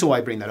the reason why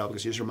I bring that up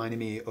is it just reminded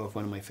me of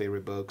one of my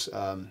favorite books.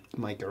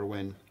 Mike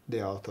Irwin,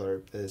 the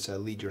author, is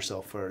Lead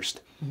Yourself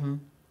First.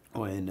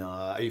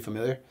 Are you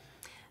familiar?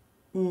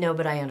 No,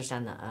 but I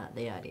understand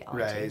the ideology.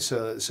 Right.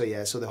 So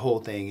the whole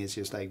thing is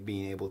just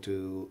being able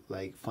to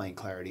find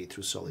clarity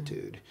through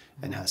solitude,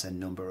 and has a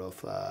number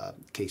of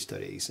case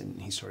studies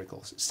and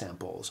historical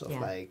samples of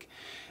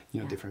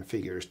different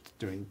figures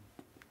during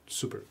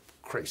super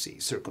crazy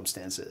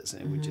circumstances,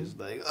 and which is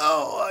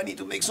I need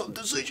to make some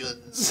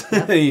decisions. It's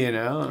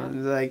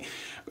I'm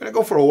gonna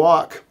go for a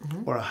walk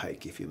or a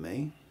hike, if you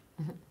may.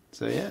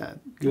 So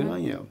good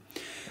on you.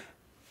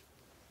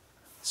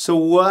 So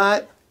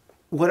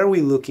what are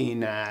we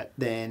looking at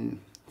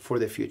then for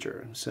the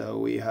future? So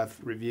we have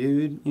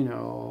reviewed,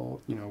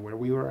 where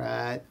we were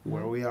at,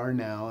 where we are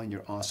now, and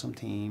your awesome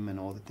team, and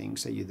all the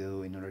things that you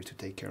do in order to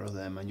take care of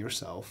them and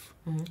yourself,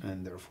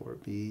 and therefore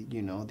be,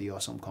 the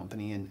awesome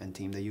company and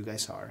team that you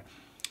guys are.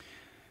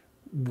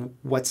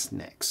 What's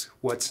next?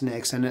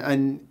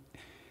 And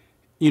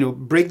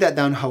break that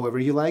down however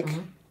you like.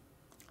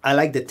 I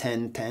like the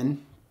 10-10.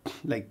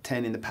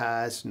 10 in the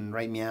past and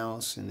right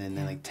meows, and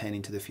then 10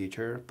 into the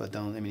future. But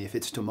if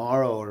it's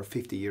tomorrow or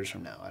 50 years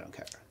from now, I don't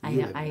care.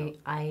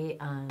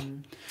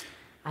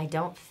 I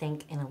don't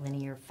think in a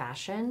linear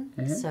fashion,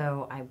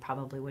 so I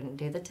probably wouldn't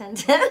do the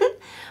 10-10.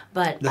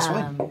 But that's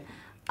fine.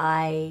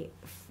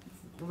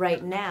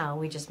 Right now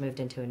we just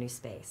moved into a new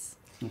space.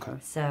 Okay.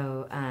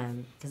 So,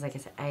 because like I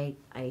said,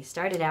 I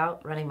started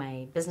out running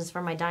my business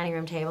from my dining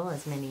room table,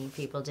 as many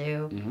people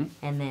do,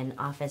 and then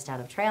officed out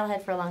of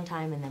Trailhead for a long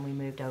time, and then we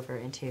moved over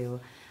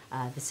into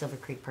the Silver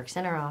Creek Park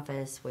Center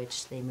office,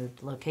 which they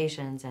moved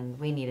locations, and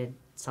we needed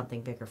something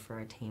bigger for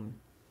our team.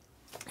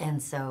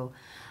 And so,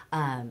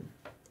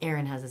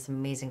 Aaron has this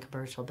amazing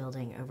commercial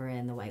building over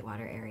in the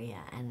Whitewater area,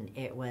 and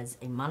it was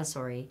a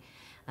Montessori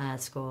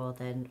school,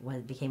 then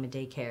became a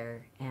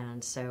daycare,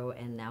 and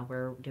now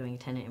we're doing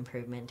tenant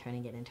improvement,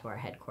 turning it into our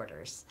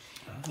headquarters,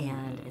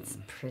 and it's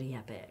pretty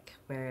epic.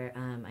 Where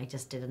I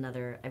just did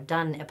I've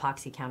done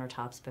epoxy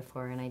countertops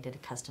before, and I did a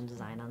custom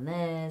design on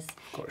this,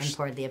 and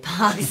poured the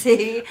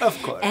epoxy.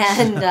 Of course.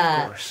 And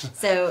of course.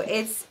 so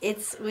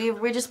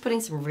we're just putting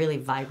some really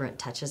vibrant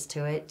touches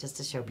to it, just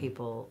to show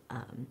people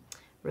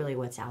really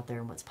what's out there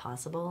and what's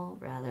possible,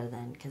 rather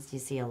than, because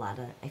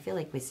I feel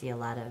like we see a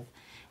lot of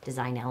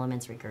design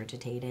elements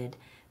regurgitated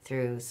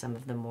through some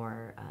of the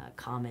more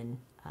common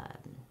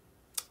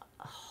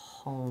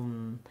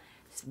home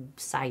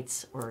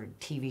sites or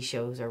TV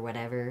shows or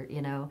whatever,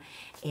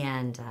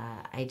 and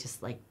I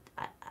just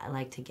I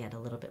like to get a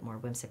little bit more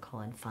whimsical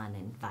and fun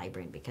and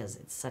vibrant, because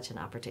it's such an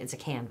opportunity. It's a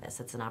canvas.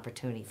 It's an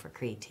opportunity for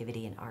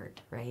creativity and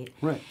art, right?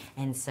 Right.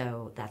 And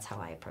so that's how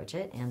I approach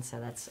it. And so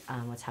that's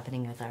what's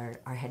happening with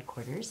our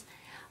headquarters.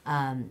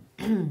 And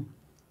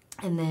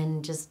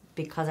then just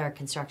because our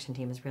construction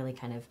team is really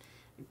kind of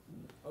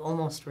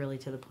almost really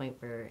to the point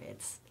where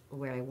it's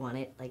where I want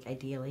it, like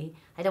ideally.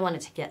 I don't want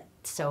it to get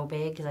so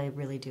big, because I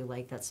really do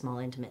like that small,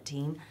 intimate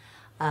team.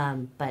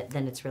 But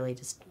then it's really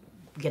just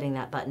getting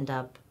that buttoned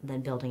up,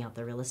 then building out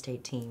the real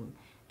estate team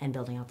and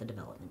building out the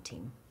development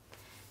team.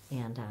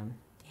 And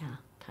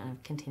kind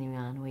of continuing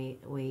on.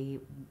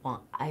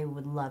 I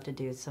would love to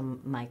do some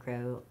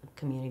micro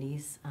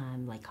communities,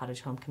 like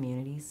cottage home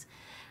communities,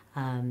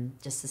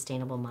 just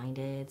sustainable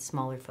minded,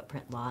 smaller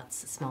footprint lots,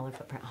 smaller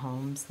footprint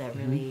homes that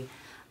really,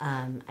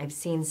 I've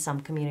seen some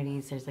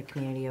communities. There's a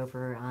community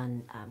over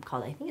on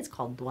I think it's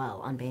called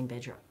Dwell on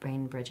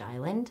Bainbridge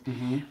Island,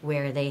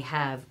 where they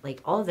have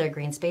all of their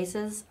green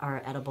spaces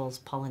are edibles,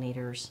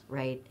 pollinators,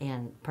 right,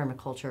 and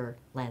permaculture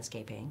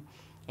landscaping,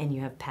 and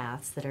you have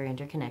paths that are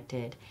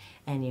interconnected,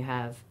 and you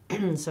have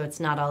so it's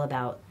not all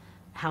about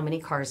how many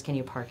cars can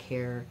you park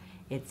here.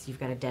 You've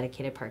got a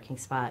dedicated parking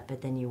spot,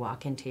 but then you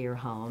walk into your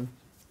home,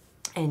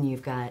 and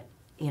you've got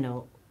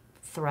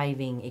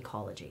thriving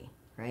ecology.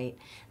 Right?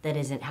 That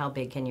isn't how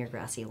big can your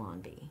grassy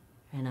lawn be,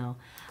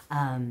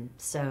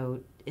 So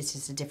it's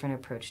just a different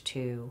approach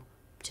to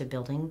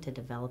building, to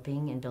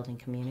developing and building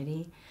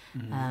community.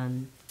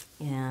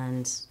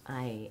 And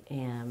I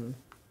am,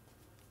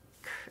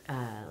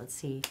 let's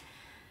see,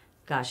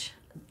 gosh,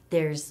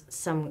 there's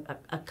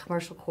a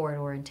commercial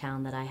corridor in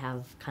town that I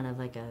have kind of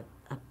like a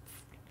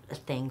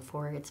thing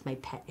for. It's my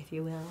pet, if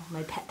you will,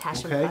 my pet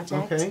passion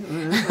project. Okay.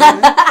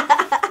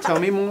 Tell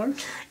me more.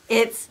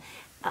 It's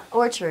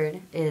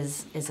Orchard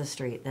is a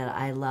street that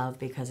I love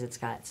because it's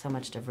got so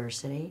much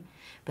diversity,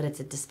 but it's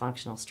a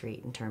dysfunctional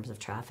street in terms of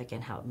traffic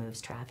and how it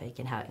moves traffic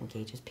and how it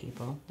engages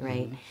people,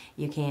 right?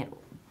 You can't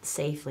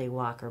safely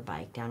walk or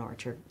bike down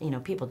Orchard.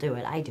 People do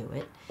it. I do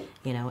it,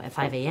 at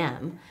 5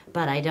 a.m.,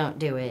 but I don't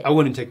do it. I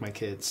wouldn't take my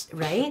kids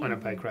on a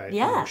bike ride.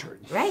 Yeah,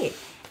 Orchard. right.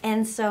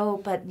 And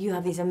so, but you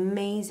have these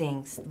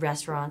amazing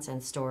restaurants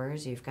and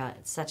stores. You've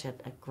got such a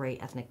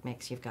great ethnic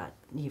mix. You've got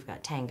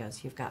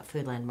tangos. You've got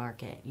Foodland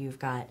Market. You've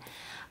got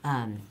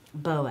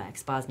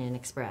Boex, Bosnian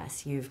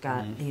Express. You've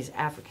got these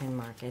African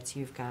markets.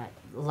 You've got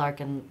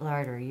Larkin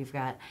Larder. You've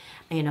got,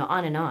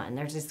 on and on.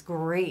 There's this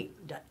great,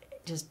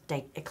 just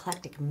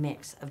eclectic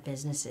mix of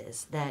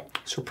businesses that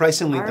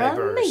surprisingly are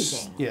diverse.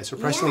 Amazing. Yeah,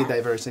 surprisingly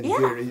diverse. And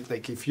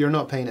if you're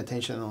not paying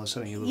attention, all of a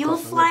sudden you'll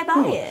fly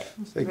by it,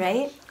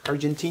 right?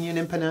 Argentinian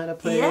empanada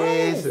place.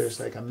 Yes. There's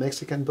a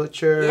Mexican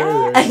butcher.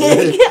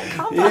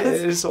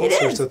 There's all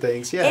sorts of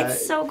things. Yeah,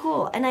 it's so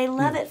cool, and I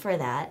love it for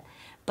that.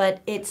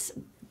 But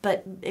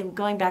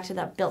going back to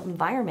that built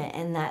environment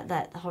and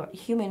that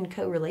human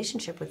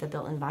co-relationship with the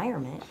built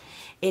environment,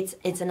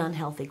 it's an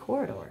unhealthy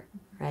corridor.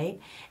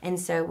 Right? And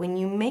so when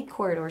you make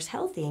corridors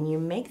healthy and you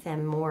make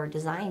them more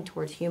designed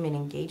towards human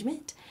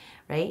engagement,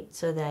 right?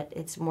 So that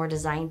it's more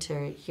designed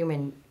to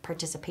human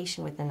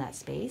participation within that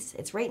space.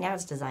 Right now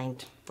it's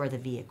designed for the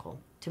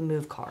vehicle, to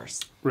move cars.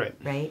 Right.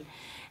 Right?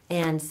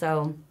 And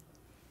so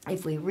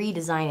if we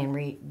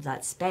redesign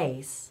that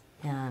space,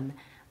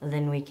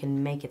 then we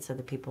can make it so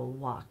that people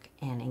walk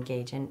and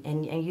engage. And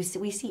we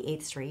see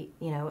 8th Street,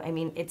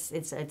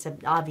 it's an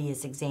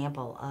obvious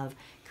example of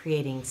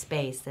creating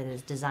space that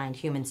is designed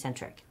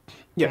human-centric,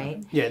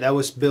 right? Yeah, that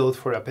was built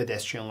for a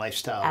pedestrian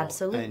lifestyle.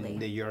 Absolutely. And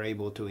that you're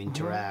able to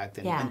interact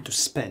and to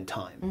spend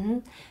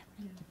time.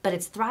 But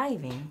it's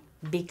thriving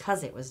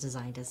because it was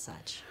designed as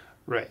such.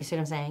 Right. You see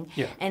what I'm saying?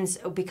 Yeah. And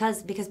so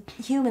because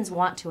humans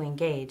want to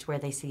engage where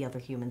they see other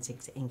humans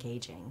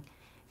engaging.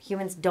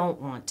 Humans don't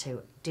want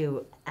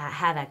to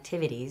have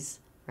activities,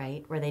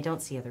 right, where they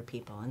don't see other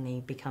people and they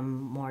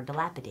become more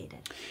dilapidated.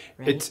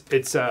 Right?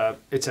 It's a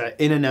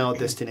in and out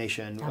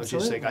destination.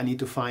 Absolutely. Just I need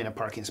to find a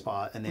parking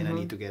spot and then I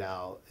need to get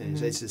out.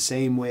 And it's the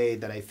same way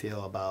that I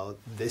feel about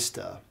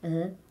Vista.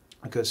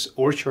 Because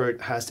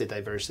Orchard has the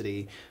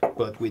diversity,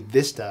 but with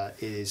Vista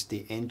it is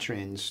the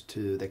entrance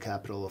to the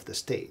capital of the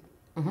state.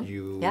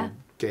 You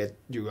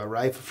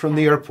arrive from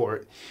the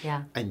airport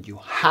and you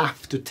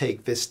have to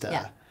take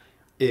Vista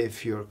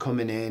if you're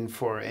coming in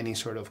for any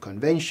sort of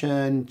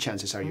convention,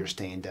 chances are you're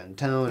staying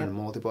downtown and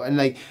multiple. And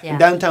like and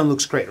downtown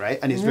looks great, right?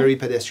 And it's very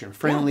pedestrian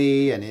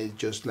friendly, and it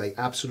just like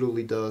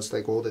absolutely does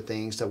like all the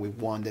things that we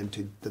want them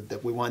to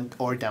that we want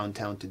our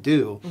downtown to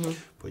do.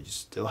 But you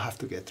still have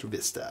to get through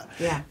Vista.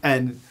 Yeah.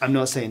 And I'm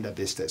not saying that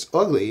Vista is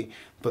ugly,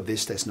 but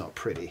Vista is not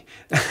pretty.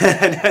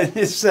 And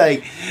it's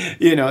like,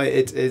 you know,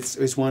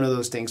 it's one of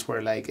those things where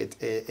like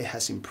it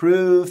has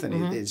improved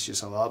and it's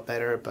just a lot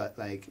better. But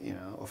like, you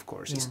know, of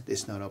course,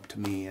 it's not up to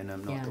me, and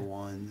I'm not the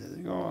one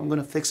that, oh, I'm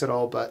gonna fix it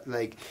all. But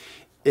like,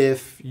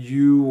 if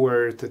you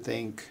were to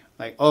think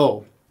like,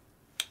 oh,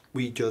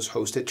 we just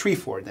hosted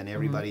Treefort, then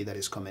everybody that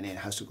is coming in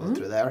has to go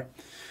through there.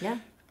 Yeah.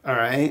 All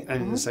right,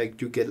 and it's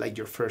like you get like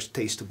your first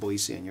taste of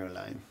Boise in your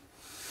life.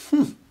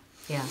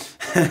 Yeah.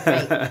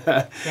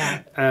 Right.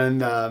 Yeah.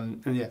 And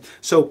yeah,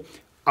 so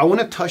I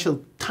want to touch a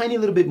tiny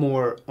little bit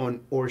more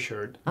on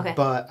Orchard. Okay.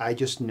 But I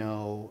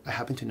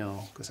happen to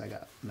know because I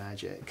got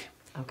magic.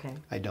 Okay.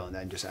 I don't.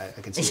 I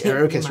can see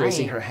Erica's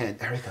raising her hand.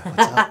 Erica,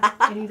 what's up?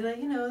 I need to let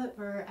you know that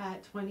we're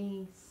at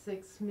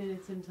 26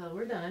 minutes until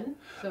we're done.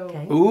 So.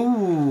 Okay.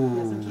 Ooh.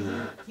 Yes,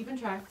 I'm keeping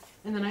track.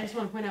 And then I just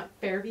want to point out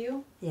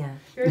Fairview. Yeah.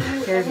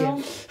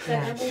 Fairview.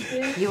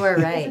 You are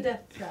right. It's a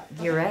death trap.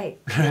 You're right.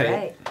 You're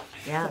right.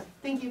 Yeah. So,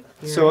 thank you.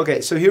 So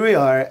okay, so here we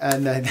are,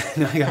 and I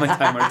got my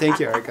timer. Thank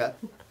you, Erica.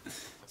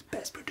 It's the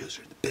best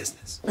producer in the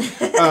business.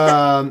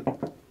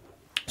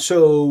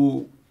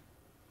 So,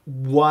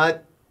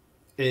 what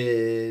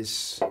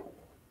is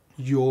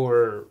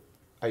your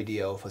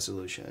idea of a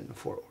solution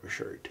for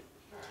Orchard,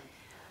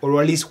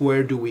 or at least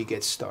where do we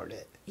get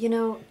started? You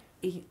know,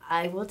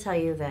 I will tell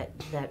you that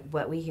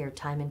what we hear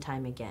time and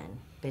time again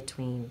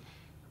between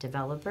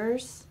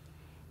developers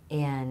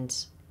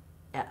and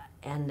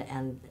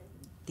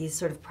these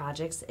sort of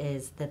projects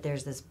is that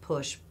there's this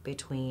push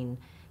between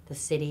the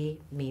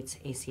city meets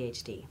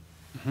ACHD,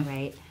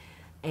 right?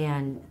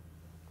 And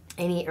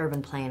any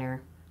urban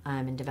planner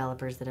and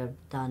developers that have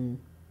done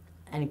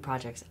any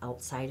projects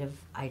outside of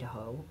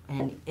Idaho,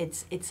 and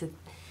it's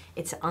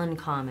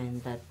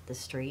uncommon that the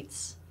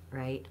streets,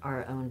 right,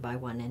 are owned by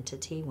one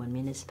entity, one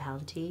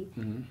municipality,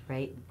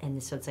 right?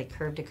 And so it's like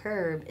curb to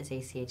curb is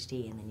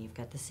ACHD, and then you've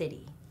got the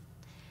city.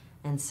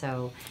 And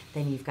so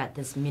then you've got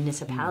this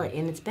municipality,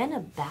 and it's been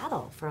a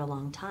battle for a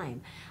long time.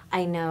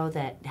 I know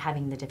that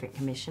having the different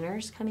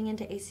commissioners coming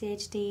into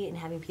ACHD and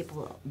having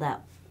people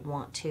that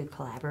want to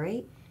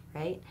collaborate,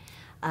 right,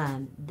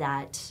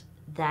 that's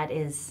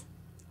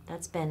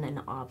been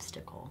an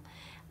obstacle.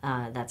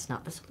 That's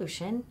not the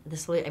solution. The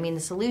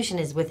solution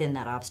is within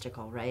that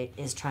obstacle, right?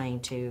 Is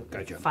trying to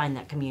find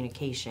that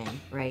communication,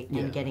 right?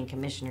 And getting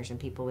commissioners and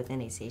people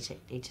within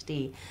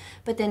ACHD.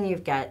 But then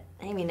you've got,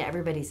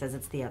 everybody says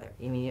it's the other.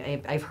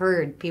 I've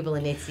heard people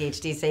in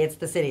ACHD say it's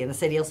the city, and the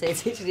city will say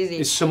it's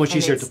ACHD. It's so much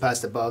easier to pass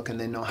the buck and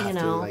then not have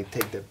to like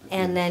take the...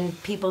 And then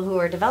people who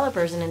are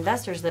developers and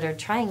investors that are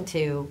trying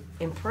to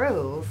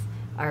improve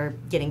are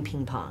getting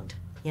ping-ponged,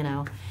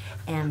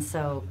 And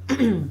so...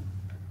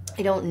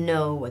 I don't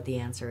know what the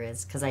answer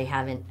is because I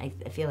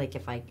feel like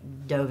if I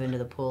dove into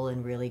the pool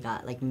and really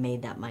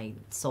made that my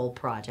sole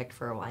project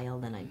for a while,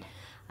 then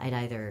I'd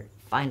either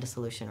find a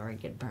solution or I'd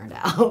get burned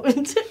out,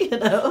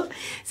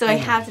 So I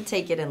have to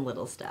take it in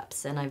little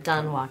steps. And I've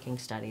done walking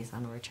studies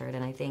on Orchard,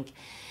 and I think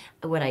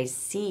what I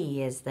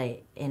see is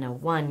that,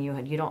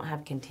 you don't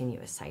have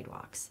continuous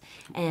sidewalks.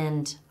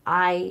 And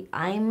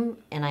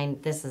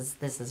this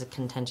is a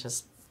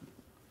contentious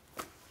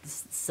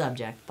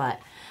subject, but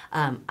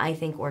I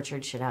think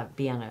Orchard should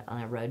be on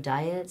a road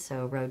diet.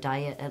 So road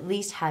diet, at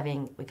least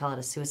we call it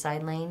a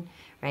suicide lane,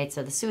 right?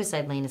 So the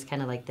suicide lane is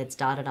kind of like that's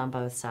dotted on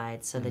both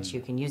sides so that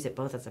you can use it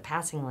both as a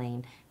passing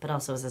lane, but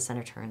also as a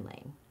center turn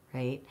lane,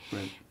 right?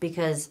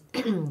 Because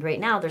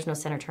right now there's no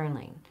center turn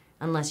lane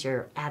unless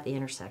you're at the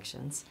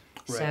intersections.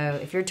 Right. So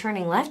if you're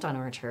turning left on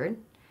Orchard,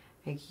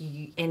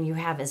 and you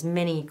have as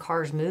many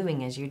cars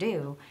moving as you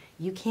do,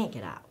 you can't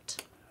get out.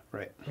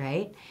 Right.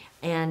 Right?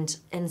 And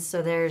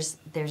so there's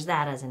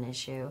that as an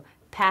issue.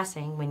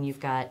 Passing, when you've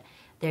got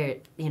there,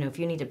 if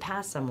you need to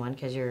pass someone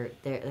because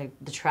the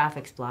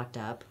traffic's blocked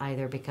up,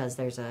 either because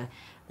there's a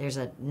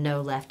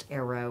no left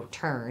arrow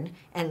turn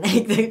and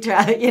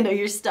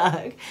you're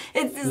stuck.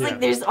 It's just like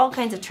there's all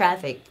kinds of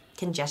traffic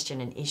congestion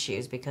and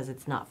issues because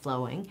it's not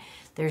flowing.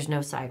 There's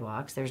no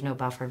sidewalks. There's no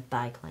buffered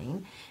bike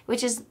lane,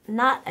 which is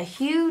not a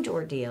huge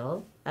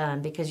ordeal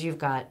because you've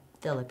got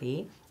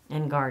Philippi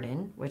and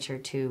Garden, which are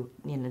two,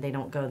 they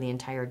don't go the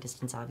entire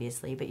distance,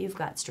 obviously, but you've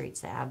got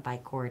streets that have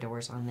bike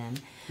corridors on them.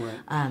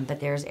 Right.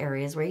 But there's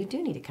areas where you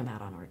do need to come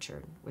out on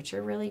Orchard, which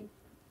are really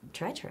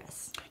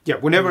treacherous. Yeah,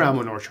 whenever I'm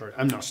on Orchard,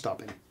 I'm not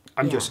stopping.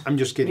 I'm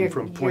just getting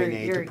from point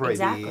A to point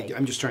B.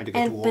 I'm just trying to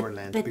get to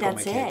Overland to pick up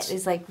my kids. But that's it.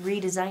 It's like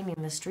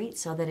redesigning the street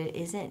so that it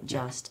isn't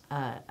just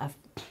a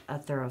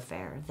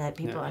thoroughfare, that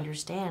people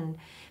understand,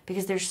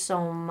 because there's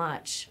so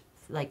much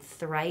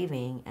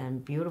thriving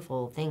and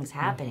beautiful things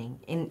happening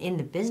in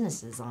the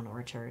businesses on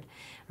Orchard,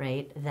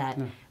 right? That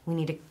we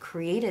need to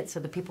create it so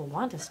that people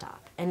want to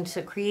stop. And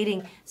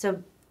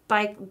so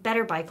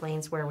better bike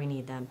lanes where we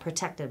need them,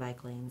 protected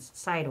bike lanes,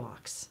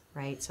 sidewalks,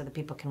 right? So that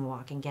people can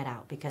walk and get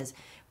out. Because,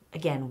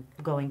 again,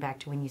 going back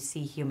to when you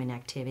see human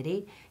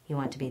activity, you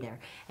want to be there.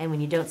 And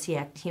when you don't see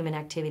human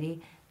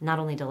activity, not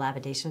only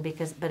dilapidation,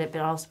 but it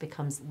also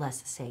becomes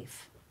less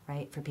safe,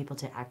 right, for people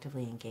to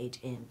actively engage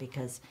in,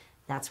 because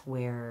that's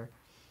where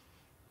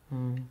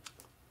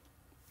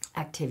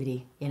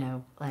activity,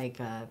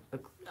 like I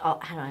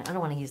don't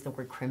want to use the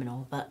word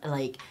criminal, but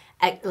like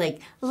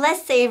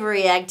less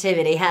savory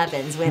activity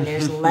happens when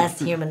there's less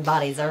human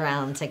bodies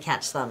around to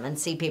catch them and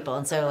see people.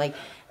 And so like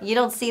you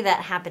don't see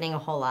that happening a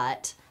whole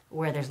lot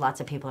where there's lots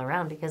of people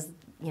around, because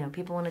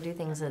people want to do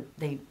things that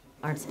they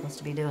aren't supposed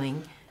to be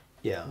doing.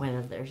 Yeah.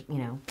 When there's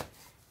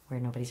where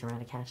nobody's around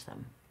to catch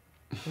them.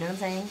 You know what I'm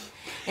saying?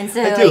 And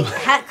so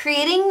like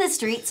creating the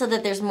street so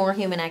that there's more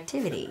human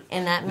activity,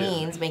 and that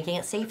means making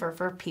it safer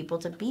for people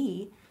to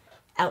be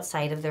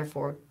outside of their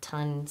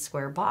 4-ton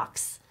square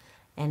box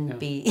and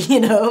be,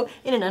 in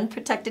an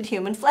unprotected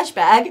human flesh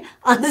bag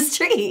on the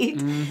street,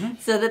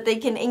 so that they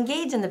can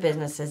engage in the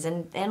businesses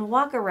and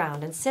walk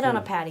around and sit on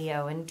a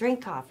patio and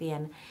drink coffee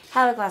and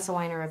have a glass of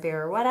wine or a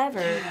beer or whatever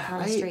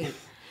on the street.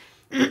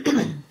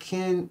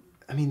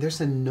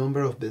 There's a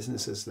number of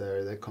businesses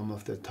there that come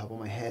off the top of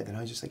my head, and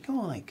I'm just like,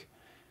 I'm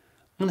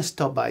gonna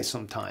stop by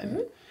sometime.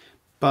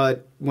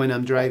 But when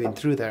I'm driving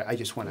through there, I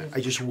just want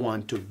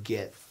to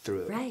get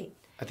through. Right.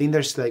 I think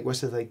there's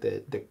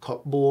the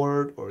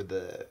cupboard, or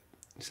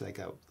it's like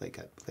a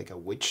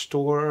witch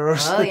store.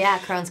 Oh yeah,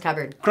 Crone's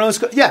Cupboard.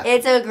 Yeah.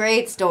 It's a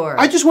great store.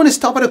 I just want to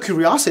stop out of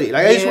curiosity.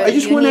 Like I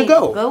just want to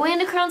go. Go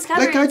into Crone's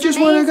Cupboard. Like I just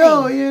want to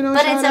go.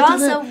 But it's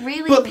also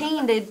really a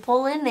pain to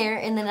pull in there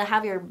and then to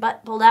have your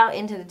butt pulled out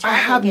into the traffic. I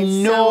have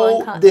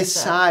no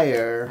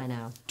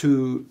desire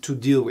to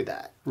deal with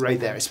that right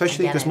there,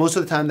 especially because most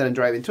of the time that I'm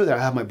driving through there,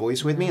 I have my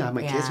boys with me, I have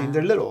my kids, and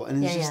they're little,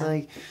 and it's just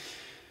like.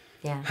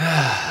 Yeah.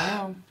 I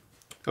know.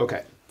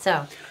 Okay.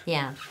 So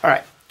yeah. All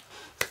right.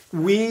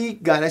 We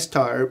gotta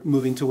start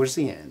moving towards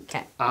the end.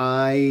 Okay.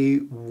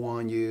 I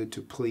want you to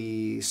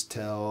please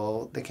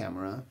tell the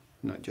camera,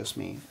 not just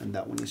me, and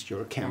that one is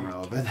your camera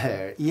over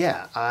there.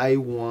 Yeah, I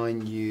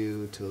want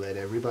you to let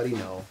everybody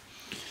know,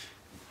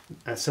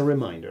 as a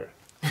reminder,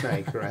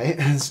 like, right?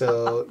 And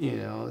so,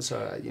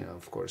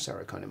 of course,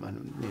 Sarah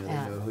Cunningham, they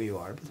know who you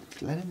are, but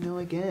let them know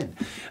again.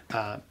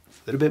 A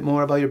little bit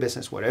more about your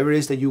business, whatever it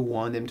is that you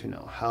want them to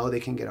know, how they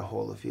can get a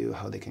hold of you,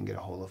 how they can get a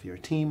hold of your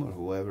team, or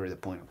whoever the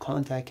point of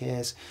contact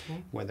is,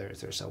 whether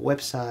there's a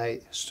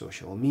website,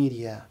 social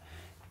media,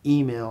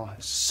 email,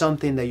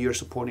 something that you're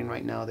supporting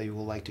right now that you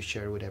would like to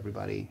share with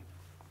everybody,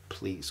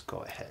 please go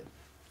ahead.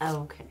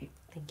 Okay,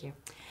 thank you.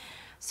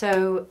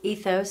 So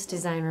Ethos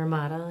Design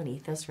Remodel and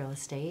Ethos Real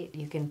Estate,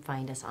 you can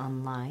find us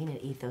online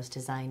at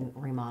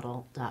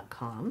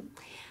ethosdesignremodel.com.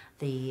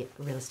 The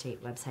real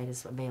estate website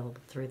is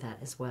available through that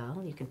as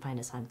well. You can find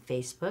us on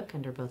Facebook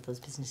under both those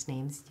business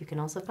names. You can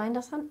also find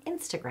us on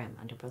Instagram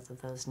under both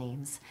of those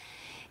names.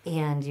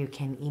 And you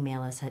can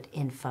email us at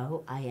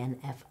info,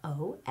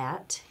 I-N-F-O,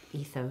 at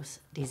Ethos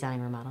Design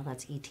Remodel.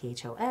 That's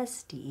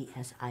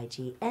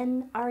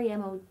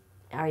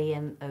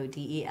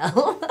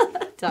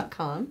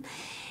ETHOSDESIGNREMODEL.com.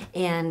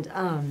 And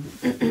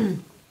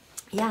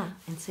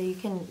and so you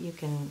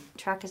can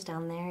track us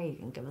down there. You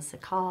can give us a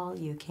call.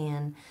 You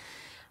can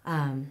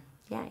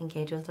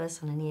engage with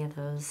us on any of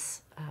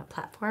those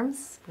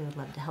platforms. We would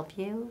love to help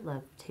you,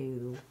 love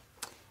to,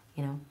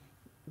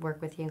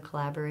 work with you and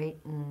collaborate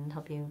and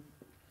help you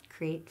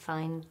create,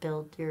 find,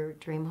 build your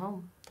dream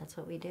home. That's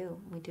what we do.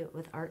 We do it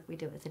with art, we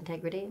do it with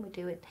integrity, and we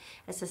do it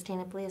as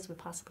sustainably as we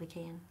possibly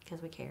can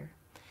because we care.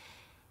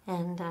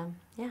 And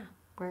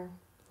we're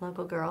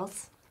local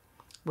girls,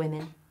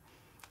 women.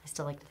 I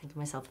still like to think of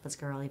myself as a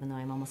girl, even though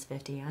I'm almost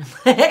 50. I'm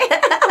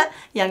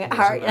young at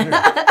heart.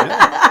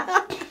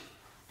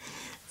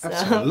 So,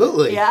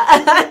 absolutely. Yeah.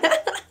 I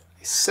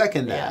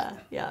second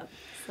that. Yeah.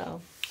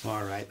 So.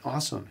 All right.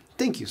 Awesome.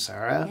 Thank you,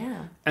 Sarah.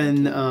 Yeah.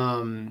 And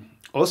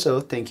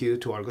also, thank you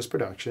to Argos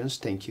Productions.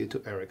 Thank you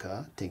to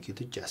Erica. Thank you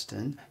to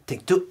Justin.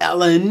 Thank you to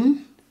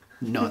Ellen,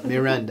 not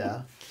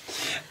Miranda.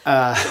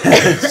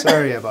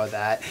 Sorry about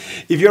that.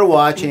 If you're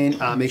watching,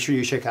 make sure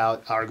you check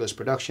out Argos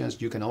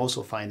Productions. You can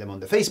also find them on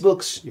the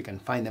Facebooks. You can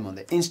find them on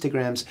the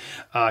Instagrams.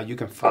 You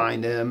can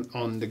find them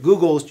on the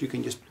Googles. You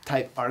can just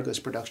type Argos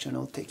Production.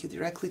 It'll take you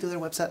directly to their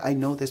website. I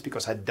know this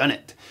because I've done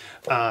it.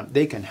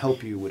 They can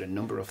help you with a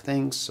number of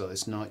things. So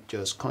it's not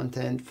just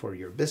content for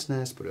your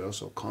business, but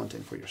also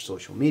content for your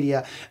social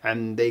media.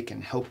 And they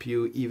can help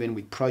you even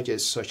with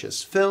projects such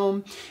as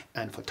film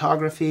and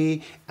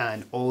photography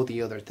and all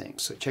the other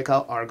things. So check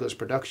out Argos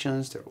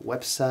Productions, their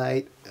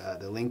website.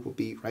 The link will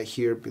be right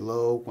here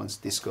below once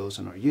this goes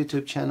on our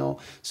YouTube channel.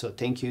 So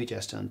thank you,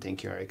 Justin.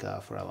 Thank you,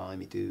 Erica, for allowing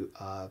me to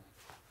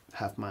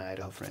have my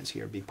Idaho friends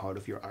here be part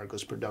of your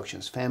Argos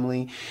Productions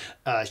family.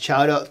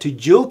 Shout out to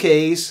Jewel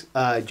Case.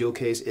 Jewel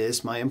Case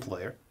is my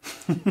employer.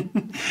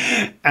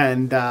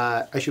 And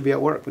I should be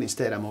at work, but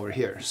instead I'm over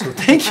here. So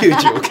thank you,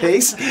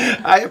 Jewelcase.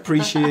 I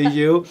appreciate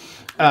you.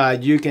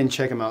 You can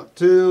check them out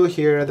too.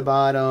 Here at the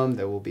bottom,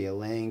 there will be a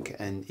link.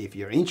 And if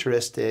you're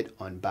interested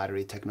on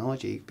battery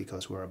technology,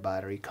 because we're a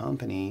battery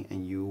company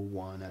and you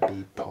want to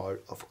be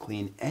part of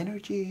clean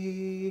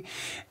energy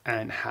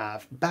and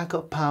have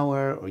backup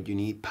power, or you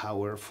need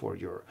power for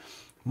your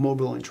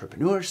mobile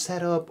entrepreneur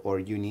setup, or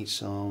you need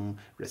some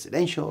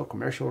residential or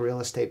commercial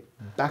real estate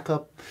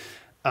backup,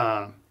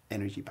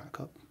 energy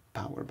backup,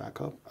 power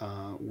backup,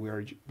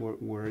 we're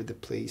the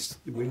place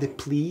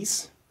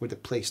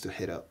to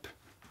hit up.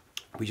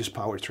 We just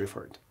powered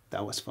Treefort.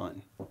 That was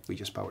fun. We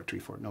just powered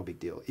Treefort, no big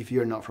deal. If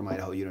you're not from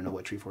Idaho, you don't know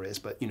what Treefort is,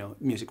 but you know,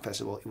 music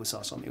festival, it was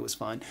awesome, it was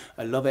fun.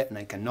 I love it, and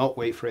I cannot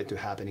wait for it to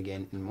happen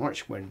again in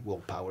March when we'll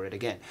power it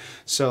again.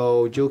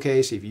 So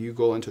Jewelcase, if you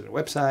go into their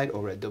website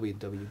over at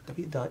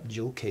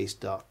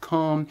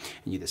www.jewelcase.com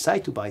and you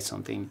decide to buy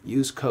something,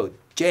 use code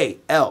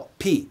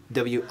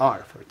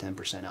JLPWR for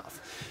 10%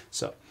 off.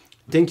 So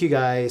thank you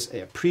guys. I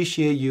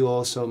appreciate you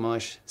all so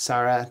much.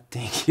 Sarah,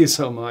 thank you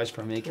so much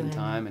for making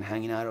time and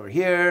hanging out over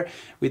here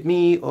with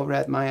me over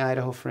at My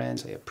Idaho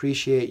Friends. I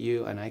appreciate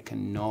you, and I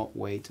cannot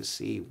wait to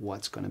see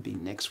what's going to be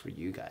next for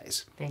you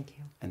guys. Thank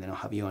you. And then I'll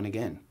have you on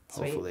again,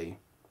 hopefully.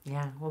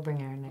 Yeah, we'll bring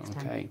her next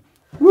time. Okay.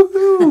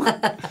 Woohoo!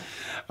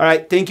 All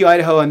right. Thank you,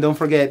 Idaho. And don't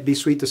forget, be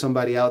sweet to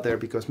somebody out there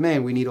because,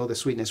 man, we need all the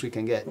sweetness we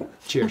can get.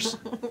 Cheers.